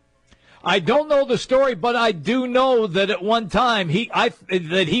 Jimmy B? I don't know the story, but I do know that at one time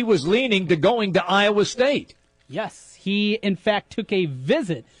that he was leaning to going to Iowa State. Yes, he in fact took a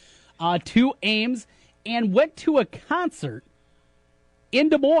visit to Ames and went to a concert in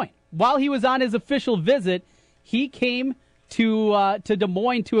Des Moines. While he was on his official visit, he came to Des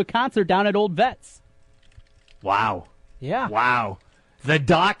Moines to a concert down at Old Vets. Wow. Yeah. Wow. The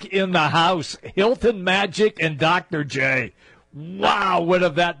Doc in the house, Hilton Magic and Dr. J. Wow, would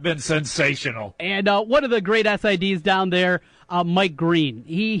have that been sensational. And one of the great SIDs down there, Mike Green,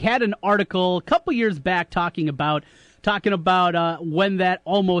 he had an article a couple years back talking about when that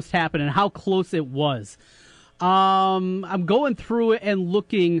almost happened and how close it was. I'm going through it and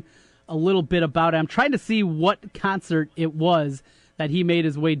looking a little bit about it. I'm trying to see what concert it was that he made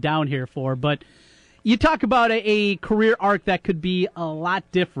his way down here for. But you talk about a career arc that could be a lot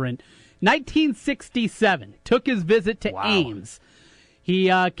different. 1967, took his visit to Ames.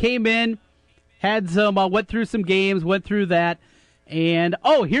 He came in, had some, went through some games, went through that, and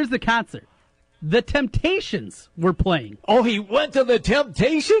here's the concert. The Temptations were playing. Oh, he went to the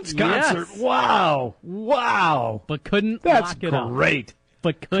Temptations concert. Yes. Wow. But couldn't That's lock it up. great.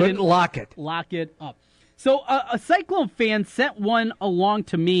 But couldn't lock it. Lock it up. So a Cyclone fan sent one along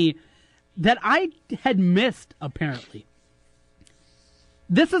to me that I had missed, apparently.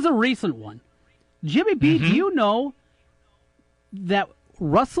 This is a recent one. Jimmy B, do you know that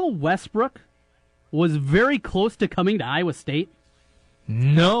Russell Westbrook was very close to coming to Iowa State?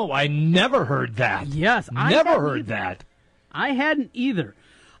 No, I never heard that. Yes, I never heard that. I hadn't either.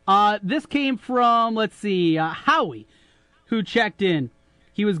 This came from, Howie, who checked in.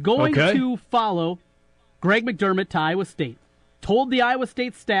 He was going to follow Greg McDermott to Iowa State. Told the Iowa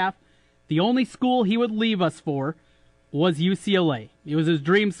State staff the only school he would leave us for was UCLA. It was his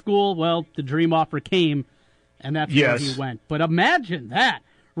dream school. Well, the dream offer came, and that's where he went. But imagine that.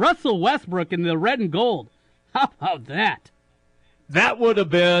 Russell Westbrook in the red and gold. How about that? That would have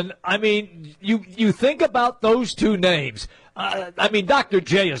been, you think about those two names. Dr.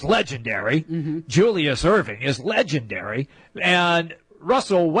 J is legendary. Julius Erving is legendary. And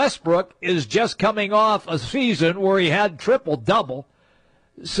Russell Westbrook is just coming off a season where he had triple-double.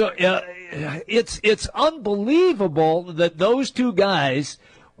 So it's unbelievable that those two guys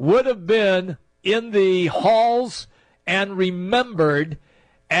would have been in the halls and remembered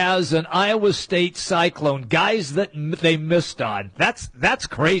as an Iowa State Cyclone, guys that they missed on. That's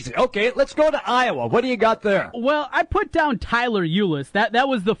crazy. Okay, let's go to Iowa. What do you got there? Well, I put down Tyler Ulis. That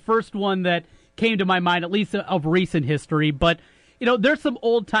was the first one that came to my mind, at least of recent history. But, there's some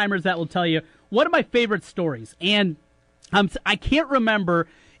old-timers that will tell you one of my favorite stories. And I can't remember.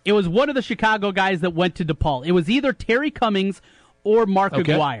 It was one of the Chicago guys that went to DePaul. It was either Terry Cummings or Mark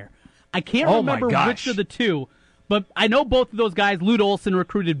Aguirre. I can't remember which of the two, but I know both of those guys, Lute Olson,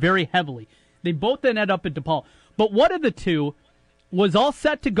 recruited very heavily. They both ended up at DePaul. But one of the two was all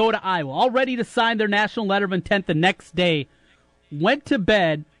set to go to Iowa, all ready to sign their national letter of intent the next day, went to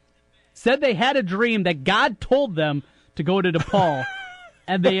bed, said they had a dream that God told them to go to DePaul,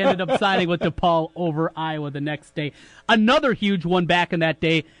 and they ended up signing with DePaul over Iowa the next day. Another huge one back in that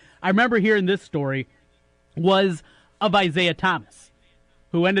day, I remember hearing this story, was of Isaiah Thomas,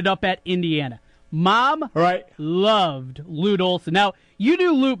 who ended up at Indiana. Mom loved Lute Olson. Now, you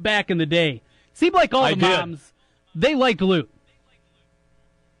knew Lute back in the day. Seemed like all the moms, they liked Lute.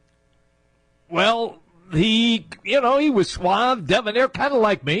 Well, he was suave, debonair, kind of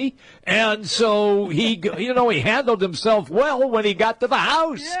like me, and so he handled himself well when he got to the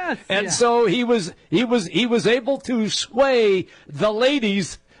house, so he was able to sway the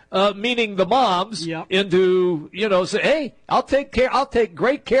ladies, meaning the moms, into say, hey, I'll take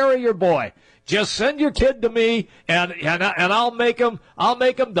great care of your boy. Just send your kid to me, and I'll make him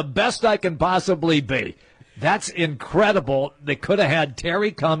the best I can possibly be. That's incredible. They could have had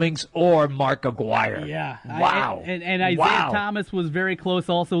Terry Cummings or Mark Aguirre. Yeah. Wow. And Isaiah Thomas was very close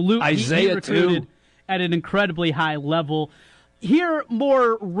also. Luke, Isaiah, he recruited at an incredibly high level. Here,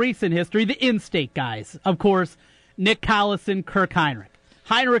 more recent history, the in-state guys. Of course, Nick Collison, Kirk Heinrich.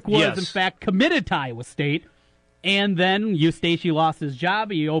 Heinrich was, in fact, committed to Iowa State. And then Eustachy lost his job.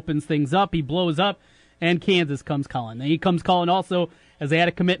 He opens things up. He blows up. And Kansas comes calling. And he comes calling also as they had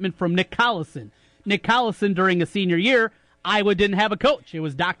a commitment from Nick Collison. Nick Collison, during his senior year, Iowa didn't have a coach. It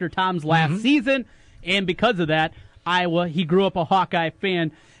was Dr. Tom's last season, and because of that, Iowa, he grew up a Hawkeye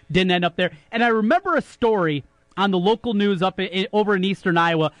fan, didn't end up there. And I remember a story on the local news over in eastern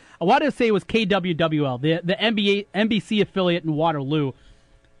Iowa. I want to say it was KWWL, the NBC affiliate in Waterloo,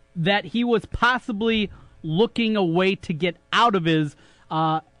 that he was possibly looking a way to get out of his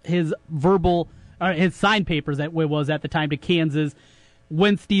sign papers that was at the time to Kansas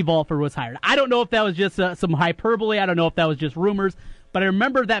when Steve Alford was hired. I don't know if that was just some hyperbole. I don't know if that was just rumors, but I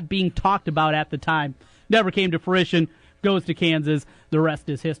remember that being talked about at the time. Never came to fruition. Goes to Kansas. The rest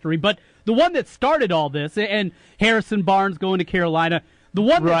is history. But the one that started all this, and Harrison Barnes going to Carolina, the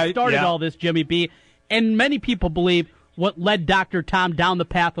one that started all this, Jimmy B., and many people believe what led Dr. Tom down the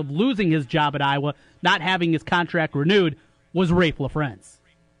path of losing his job at Iowa, not having his contract renewed, was Rafe LaFrentz.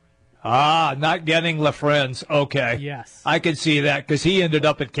 Not getting LaFrentz. Okay. Yes. I can see that because he ended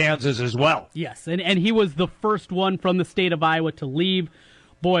up at Kansas as well. Yes, and he was the first one from the state of Iowa to leave.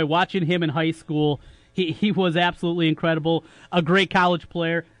 Boy, watching him in high school, he was absolutely incredible. A great college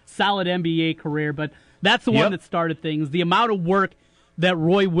player, solid NBA career, but that's the one that started things. The amount of work that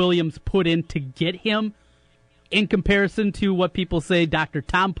Roy Williams put in to get him in comparison to what people say Dr.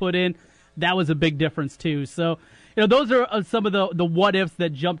 Tom put in, that was a big difference too. So, those are some of the what-ifs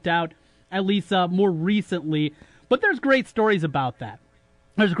that jumped out, at least more recently. But there's great stories about that.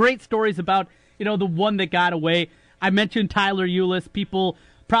 There's great stories about, the one that got away. I mentioned Tyler Ulis. People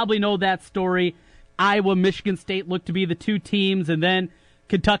probably know that story. Iowa, Michigan State looked to be the two teams, and then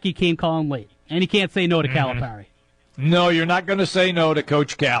Kentucky came calling late. And you can't say no to Calipari. No, you're not going to say no to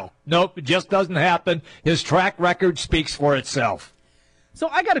Coach Cal. Nope, it just doesn't happen. His track record speaks for itself. So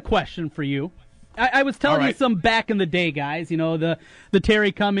I got a question for you. I was telling you some back in the day, guys. The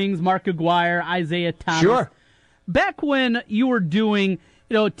Terry Cummings, Mark Aguirre, Isaiah Thomas. Sure. Back when you were doing,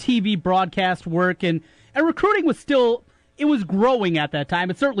 TV broadcast work and recruiting was still, it was growing at that time.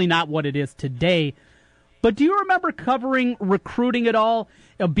 It's certainly not what it is today. But do you remember covering recruiting at all?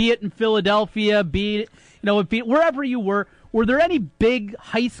 Be it in Philadelphia, be it wherever you were. Were there any big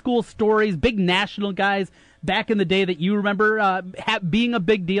high school stories, big national guys back in the day that you remember being a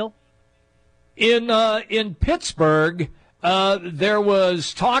big deal? In Pittsburgh, there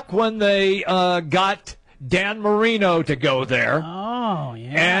was talk when they got Dan Marino to go there. Oh,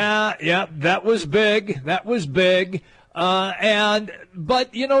 yeah. Yeah, that was big. But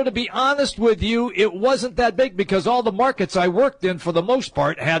to be honest with you, it wasn't that big because all the markets I worked in, for the most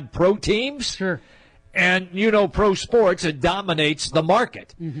part, had pro teams. Sure. And, pro sports, it dominates the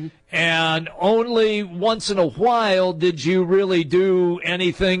market. Mm-hmm. And only once in a while did you really do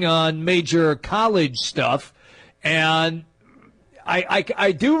anything on major college stuff. And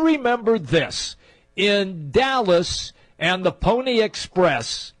I do remember this. In Dallas and the Pony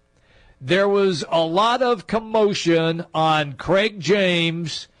Express, there was a lot of commotion on Craig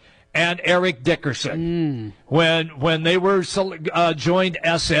James and Eric Dickerson when they were joined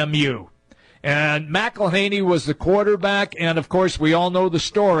SMU. And McElhaney was the quarterback, and, of course, we all know the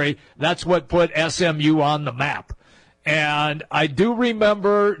story. That's what put SMU on the map. And I do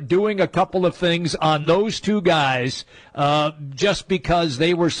remember doing a couple of things on those two guys just because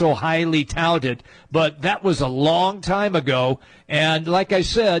they were so highly touted. But that was a long time ago. And like I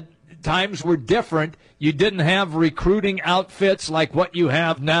said, times were different. You didn't have recruiting outfits like what you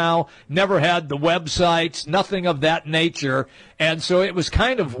have now, never had the websites, nothing of that nature. And so it was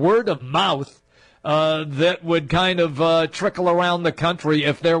kind of word of mouth that would kind of trickle around the country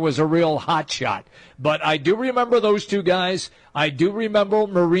if there was a real hot shot. But I do remember those two guys. I do remember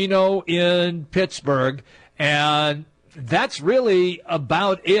Marino in Pittsburgh. And that's really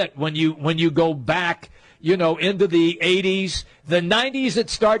about it when you go back, into the 80s. The 90s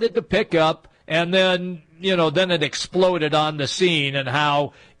it started to pick up. And then, then it exploded on the scene and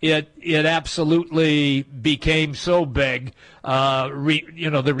how it absolutely became so big,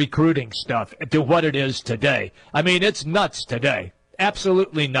 the recruiting stuff to what it is today. I mean, it's nuts today.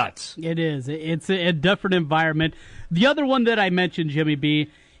 Absolutely nuts. It is. It's a different environment. The other one that I mentioned, Jimmy B,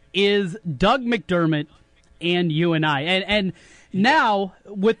 is Doug McDermott and UNI. And now,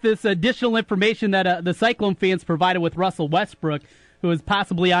 with this additional information that the Cyclone fans provided with Russell Westbrook, who was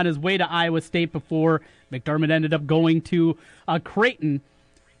possibly on his way to Iowa State before McDermott ended up going to Creighton.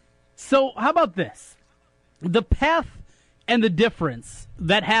 So how about this? The path and the difference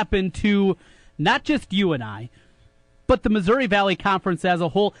that happened to not just UNI, but the Missouri Valley Conference as a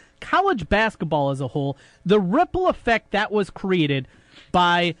whole, college basketball as a whole, the ripple effect that was created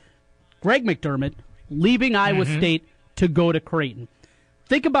by Greg McDermott leaving Iowa State to go to Creighton.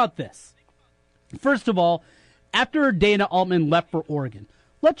 Think about this. First of all, after Dana Altman left for Oregon,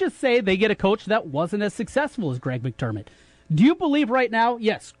 let's just say they get a coach that wasn't as successful as Greg McDermott. Do you believe right now?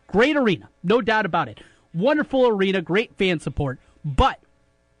 Yes, great arena, no doubt about it. Wonderful arena, great fan support. But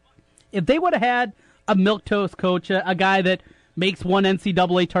if they would have had a milquetoast coach, a guy that makes one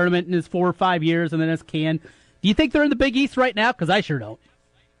NCAA tournament in his 4 or 5 years and then has can, do you think they're in the Big East right now? Because I sure don't.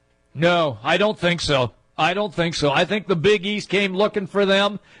 No, I don't think so. I don't think so. I think the Big East came looking for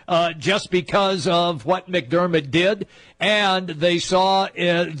them just because of what McDermott did, and they saw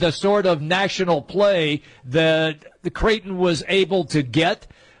the sort of national play that the Creighton was able to get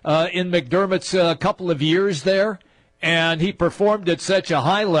in McDermott's couple of years there, and he performed at such a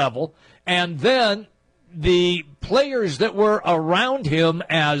high level. And then the players that were around him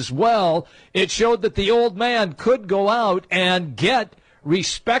as well, it showed that the old man could go out and get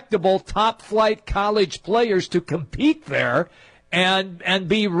respectable top-flight college players to compete there and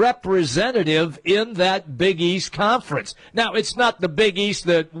be representative in that Big East Conference. Now, it's not the Big East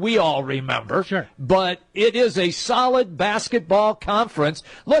that we all remember, sure, but it is a solid basketball conference.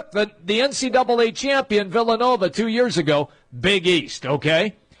 Look, the NCAA champion Villanova 2 years ago, Big East,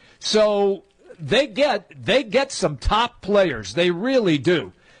 okay? So they get some top players. They really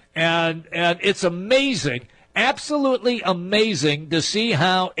do. And it's amazing, absolutely amazing to see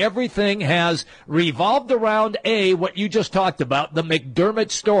how everything has revolved around what you just talked about, the McDermott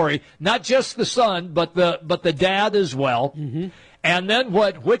story, not just the son, but the dad as well. Mm-hmm. And then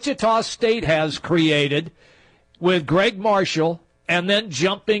what Wichita State has created with Greg Marshall, and then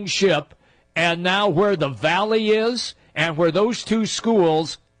jumping ship, and now where the Valley is and where those two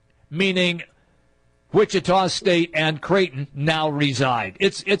schools, meaning Wichita State and Creighton, now reside.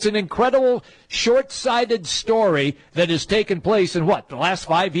 It's an incredible short-sighted story that has taken place in the last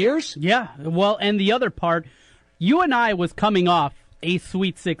 5 years? Yeah, well, and the other part, UNI was coming off a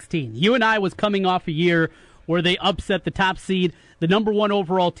Sweet 16. UNI was coming off a year where they upset the top seed, the number 1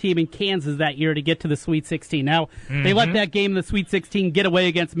 overall team in Kansas that year to get to the Sweet 16. Now, they let that game in the Sweet 16 get away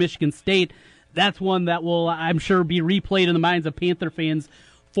against Michigan State. That's one that will, I'm sure, be replayed in the minds of Panther fans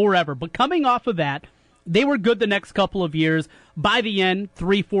forever. But coming off of that, they were good the next couple of years. By the end,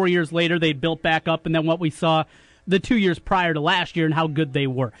 3-4 years later, they built back up, and then what we saw the 2 years prior to last year and how good they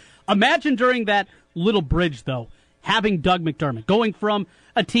were. Imagine during that little bridge, though, having Doug McDermott, going from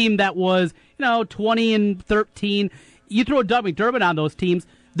a team that was, 20-13. You throw Doug McDermott on those teams,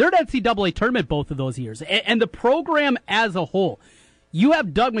 they're at NCAA tournament both of those years. And the program as a whole, you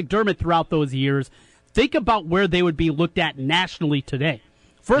have Doug McDermott throughout those years. Think about where they would be looked at nationally today.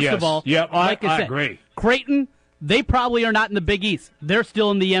 First of all, like I said, agree. Creighton, they probably are not in the Big East. They're still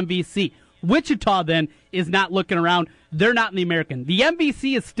in the MVC. Wichita, then, is not looking around. They're not in the American. The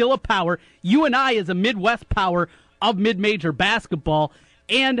MVC is still a power. UNI is a Midwest power of mid-major basketball.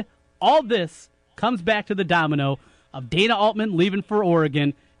 And all this comes back to the domino of Dana Altman leaving for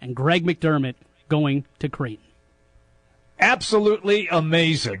Oregon and Greg McDermott going to Creighton. Absolutely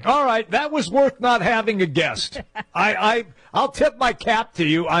amazing. All right, that was worth not having a guest. I'll tip my cap to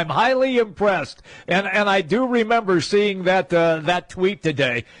you. I'm highly impressed, and I do remember seeing that tweet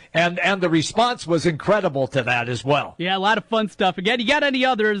today, and the response was incredible to that as well. Yeah, a lot of fun stuff. Again, you got any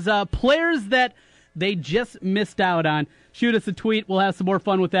others players that they just missed out on? Shoot us a tweet. We'll have some more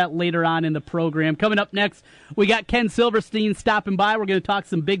fun with that later on in the program. Coming up next, we got Ken Silverstein stopping by. We're going to talk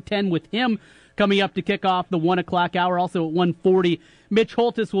some Big Ten with him. Coming up to kick off the 1 o'clock hour, also at 1:40, Mitch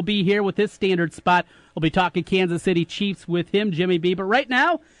Holtis will be here with his standard spot. We'll be talking Kansas City Chiefs with him, Jimmy B. But right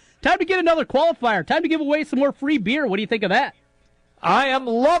now, time to get another qualifier. Time to give away some more free beer. What do you think of that? I am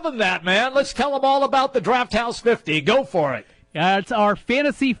loving that, man. Let's tell them all about the Draft House 50. Go for it. It's our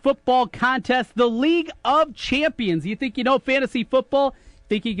fantasy football contest, the League of Champions. You think you know fantasy football?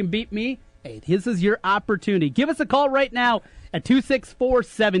 Think you can beat me? Hey, this is your opportunity. Give us a call right now at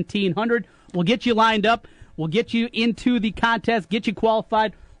 264-1700. We'll get you lined up. We'll get you into the contest, get you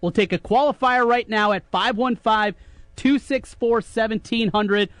qualified. We'll take a qualifier right now at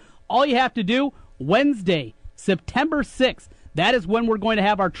 515-264-1700. All you have to do, Wednesday, September 6th, that is when we're going to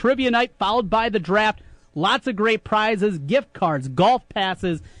have our trivia night, followed by the draft. Lots of great prizes, gift cards, golf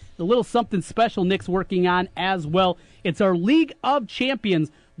passes, a little something special Nick's working on as well. It's our League of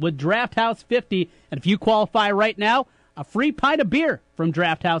Champions with Draft House 50. And if you qualify right now, a free pint of beer from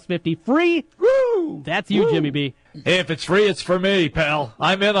Draft House 50. Free? Woo! That's you, Jimmy B. If it's free, it's for me, pal.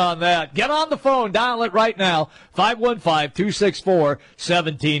 I'm in on that. Get on the phone. Dial it right now.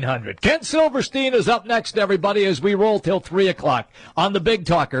 515-264-1700. Ken Silverstein is up next, everybody, as we roll till 3 o'clock on the Big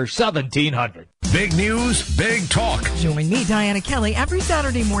Talker 1700. Big news, big talk. Join me, Diana Kelly, every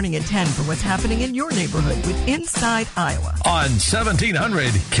Saturday morning at 10 for what's happening in your neighborhood with Inside Iowa. On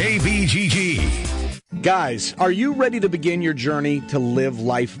 1700 KBGG. Guys, are you ready to begin your journey to live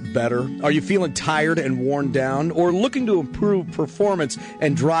life better? Are you feeling tired and worn down or looking to improve performance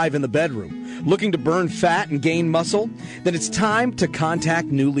and drive in the bedroom? Looking to burn fat and gain muscle? Then it's time to contact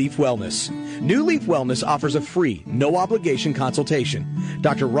New Leaf Wellness. New Leaf Wellness offers a free, no-obligation consultation.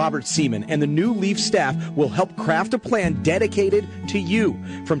 Dr. Robert Seaman and the New Leaf staff will help craft a plan dedicated to you.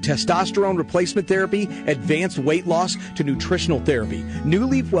 From testosterone replacement therapy, advanced weight loss, to nutritional therapy, New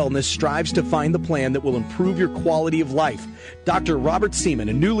Leaf Wellness strives to find the plan that will improve your quality of life. Dr. Robert Seaman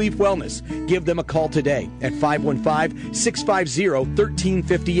and New Leaf Wellness. Give them a call today at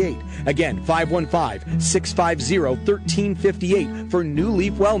 515-650-1358. Again, 515-650-1358 for New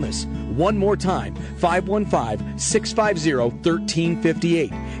Leaf Wellness. One more time,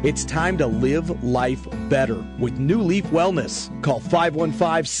 515-650-1358. It's time to live life better with New Leaf Wellness. Call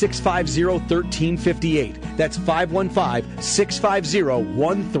 515-650-1358. That's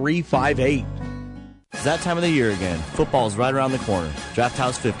 515-650-1358. It's that time of the year again. Football's right around the corner. Draft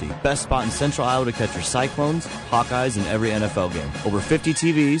House 50, best spot in Central Iowa to catch your Cyclones, Hawkeyes, and every NFL game. Over 50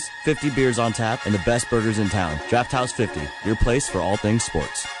 TVs, 50 beers on tap, and the best burgers in town. Draft House 50, your place for all things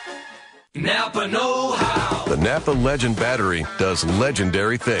sports. Napa know-how. The Napa Legend battery does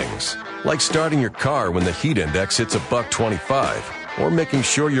legendary things, like starting your car when the heat index hits $1.25, or making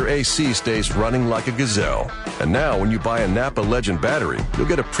sure your AC stays running like a gazelle. And now, when you buy a Napa Legend battery, you'll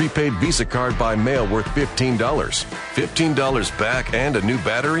get a prepaid Visa card by mail worth $15. $15 back and a new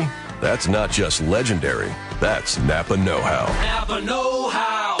battery? That's not just legendary. That's Napa know-how. Napa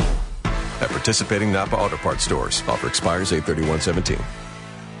know-how. At participating Napa Auto Parts stores. Offer expires 8/31/17.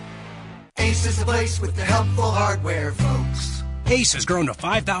 Ace is the place with the helpful hardware, folks. Ace has grown to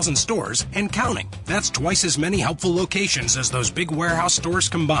 5,000 stores and counting. That's twice as many helpful locations as those big warehouse stores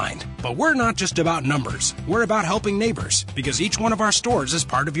combined. But we're not just about numbers. We're about helping neighbors, because each one of our stores is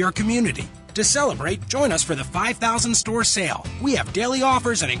part of your community. To celebrate, join us for the 5,000 store sale. We have daily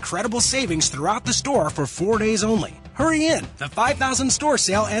offers and incredible savings throughout the store for 4 days only. Hurry in! The 5,000 store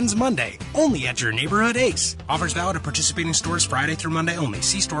sale ends Monday, only at your neighborhood Ace. Offers valid at participating stores Friday through Monday only.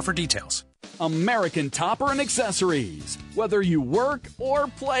 See store for details. American Topper and Accessories. Whether you work or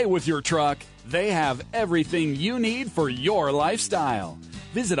play with your truck, they have everything you need for your lifestyle.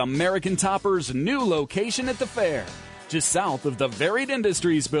 Visit American Topper's new location at the fair, just south of the Varied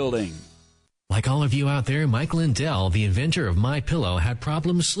Industries building. Like all of you out there, Mike Lindell, the inventor of MyPillow, had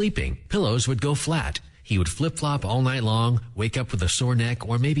problems sleeping. Pillows would go flat. He would flip-flop all night long, wake up with a sore neck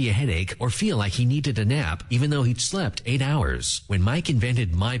or maybe a headache, or feel like he needed a nap even though he'd slept 8 hours. When Mike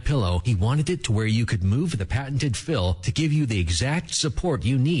invented MyPillow, he wanted it to where you could move the patented fill to give you the exact support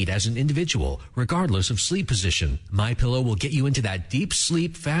you need as an individual, regardless of sleep position. MyPillow will get you into that deep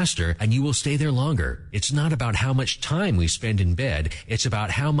sleep faster, and you will stay there longer. It's not about how much time we spend in bed. It's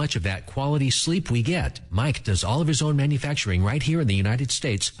about how much of that quality sleep we get. Mike does all of his own manufacturing right here in the United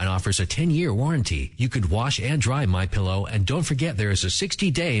States and offers a 10-year warranty. You could wash and dry MyPillow, and don't forget there is a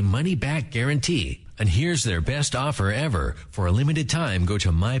 60-day money-back guarantee. And here's their best offer ever. For a limited time, go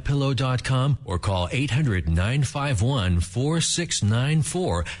to MyPillow.com or call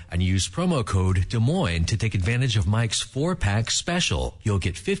 800-951-4694 and use promo code Des Moines to take advantage of Mike's 4-pack special. You'll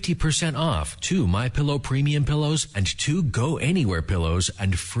get 50% off 2 MyPillow premium pillows and 2 Go Anywhere pillows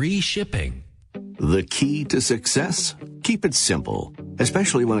and free shipping. The key to success? Keep it simple,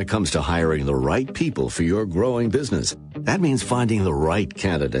 especially when it comes to hiring the right people for your growing business. That means finding the right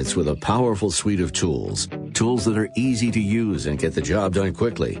candidates with a powerful suite of tools that are easy to use and get the job done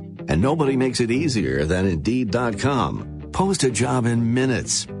quickly. And nobody makes it easier than Indeed.com. Post a job in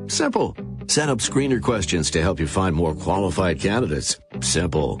minutes. Simple. Set up screener questions to help you find more qualified candidates.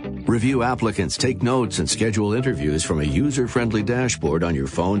 Simple. Review applicants, take notes, and schedule interviews from a user-friendly dashboard on your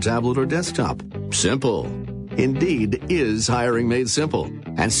phone, tablet, or desktop. Simple. Indeed is hiring made simple.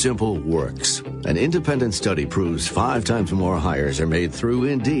 And simple works. An independent study proves 5 times more hires are made through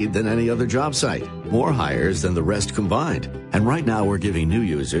Indeed than any other job site. More hires than the rest combined. And right now we're giving new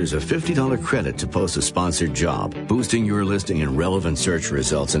users a $50 credit to post a sponsored job, boosting your listing in relevant search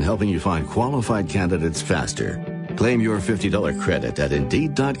results and helping you find qualified candidates faster. Claim your $50 credit at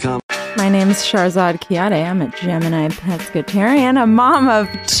Indeed.com. My name is Sharzad Kiade. I'm a Gemini pescatarian, a mom of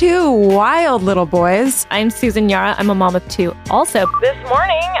 2 wild little boys. I'm Susan Yara. I'm a mom of 2 also. This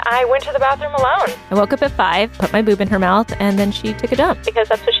morning, I went to the bathroom alone. I woke up at 5, put my boob in her mouth, and then she took a dump. Because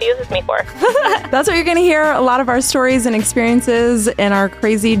that's what she uses me for. That's what you're going to hear. A lot of our stories and experiences and our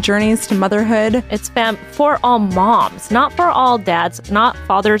crazy journeys to motherhood. It's for all moms, not for all dads, not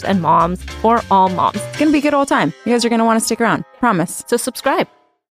fathers and moms, for all moms. It's going to be a good old time. You guys are going to want to stick around. Promise. So subscribe.